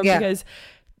comes from, because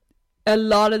a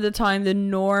lot of the time the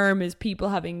norm is people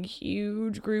having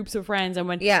huge groups of friends, and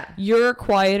when you're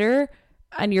quieter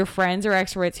and your friends are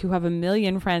extroverts who have a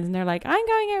million friends and they're like, I'm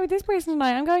going out with this person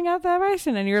tonight, I'm going out with that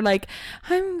person, and you're like,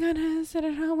 I'm gonna sit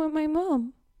at home with my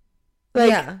mom.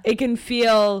 Like, it can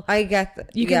feel, I get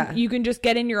that. You can just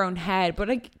get in your own head, but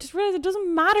like, just realize it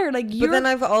doesn't matter. Like, but then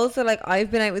I've also, like,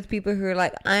 I've been out with people who are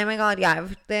like, oh my god,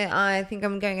 I think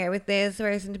I'm going out with this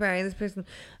person to marry this person,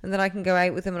 and then I can go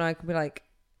out with them and I can be like,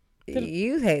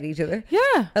 you hate each other.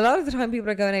 Yeah. A lot of the time people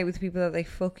are going out with people that they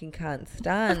fucking can't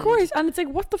stand. Of course. And it's like,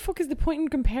 what the fuck is the point in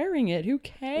comparing it? Who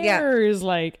cares?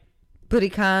 Like, but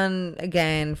it can,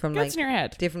 again, from gets like in your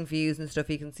head. Different views and stuff,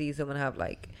 you can see someone have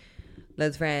like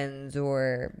loads of friends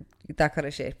or that kind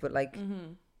of shit, but like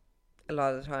a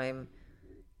lot of the time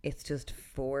it's just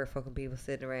 4 fucking people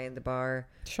sitting around the bar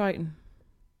shiting,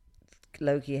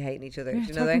 low-key hating each other. Yeah, do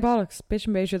you know talking bollocks, bitching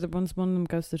about each other once one of them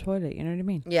goes to the toilet. You know what I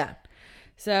mean? Yeah.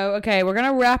 So okay, we're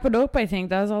gonna wrap it up. I think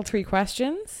that was all 3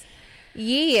 questions.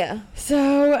 Yeah.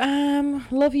 So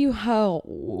love you hoes.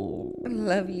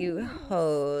 Love you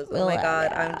hoes. Oh my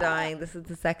god, I'm dying. This is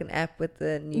the second ep with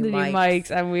the new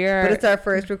mics, and but it's our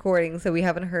first recording, so we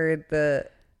haven't heard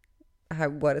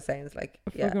what it sounds like.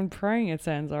 Fucking praying it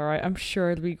sounds alright. I'm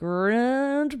sure it'll be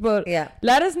grand, but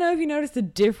let us know if you noticed the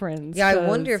difference. I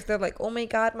wonder if they're like, oh my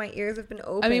god, my ears have been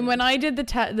open. I mean, when I did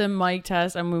the mic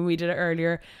test and when we did it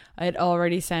earlier, it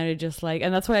already sounded just like,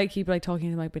 and that's why I keep like talking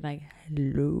to the mic, being like,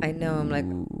 hello. I know, I'm like,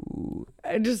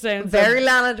 it just sounds very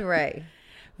Lana Del Rey.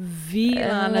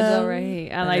 Lana Del Rey.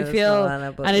 And I feel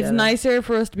Lana, and it's nicer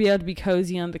for us to be able to be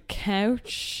cozy on the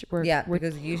couch.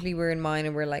 Because usually we're in mine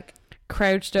and we're like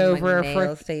crouched over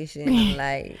for station and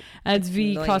like, and it's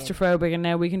claustrophobic, and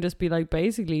now we can just be like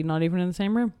basically not even in the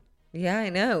same room. Yeah, I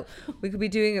know. We could be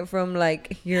doing it from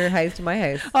like your house to my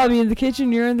house. I'll be in the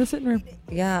kitchen, you're in the sitting room.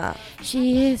 Yeah.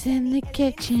 She is in the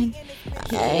kitchen,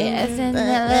 he is in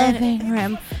the living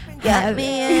room. Get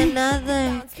me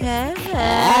another can.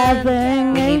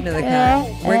 We need another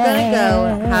can. We're gonna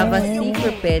go have a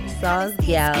secret bitch sauce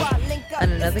gal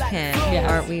and another can.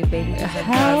 Aren't we, baby? Fuck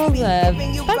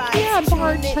yeah,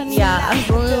 bartender. Yeah,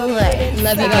 absolutely.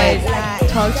 Love you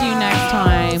guys. Talk to you next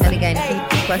time. And again,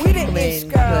 keep the questions coming in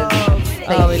because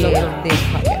we love them. this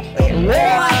podcast.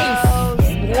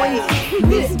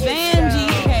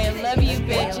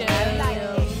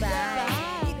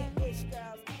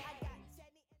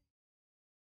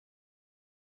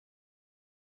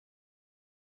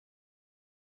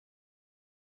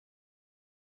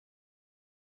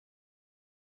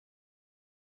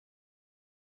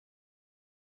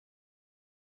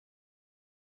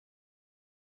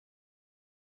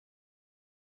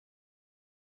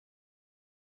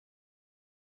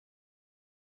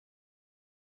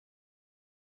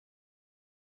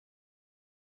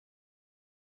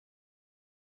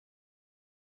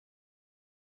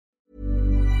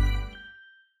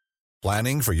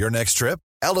 Planning for your next trip?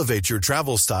 Elevate your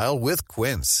travel style with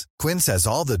Quince. Quince has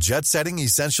all the jet-setting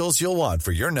essentials you'll want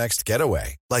for your next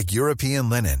getaway, like European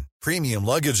linen, premium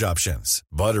luggage options,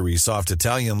 buttery soft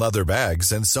Italian leather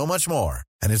bags, and so much more.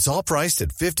 And it's all priced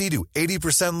at 50 to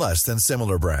 80% less than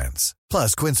similar brands.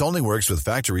 Plus, Quince only works with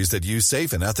factories that use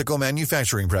safe and ethical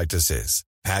manufacturing practices.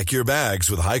 Pack your bags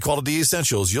with high-quality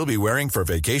essentials you'll be wearing for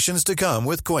vacations to come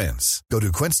with Quince. Go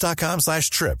to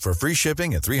quince.com/trip for free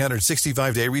shipping and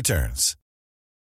 365-day returns.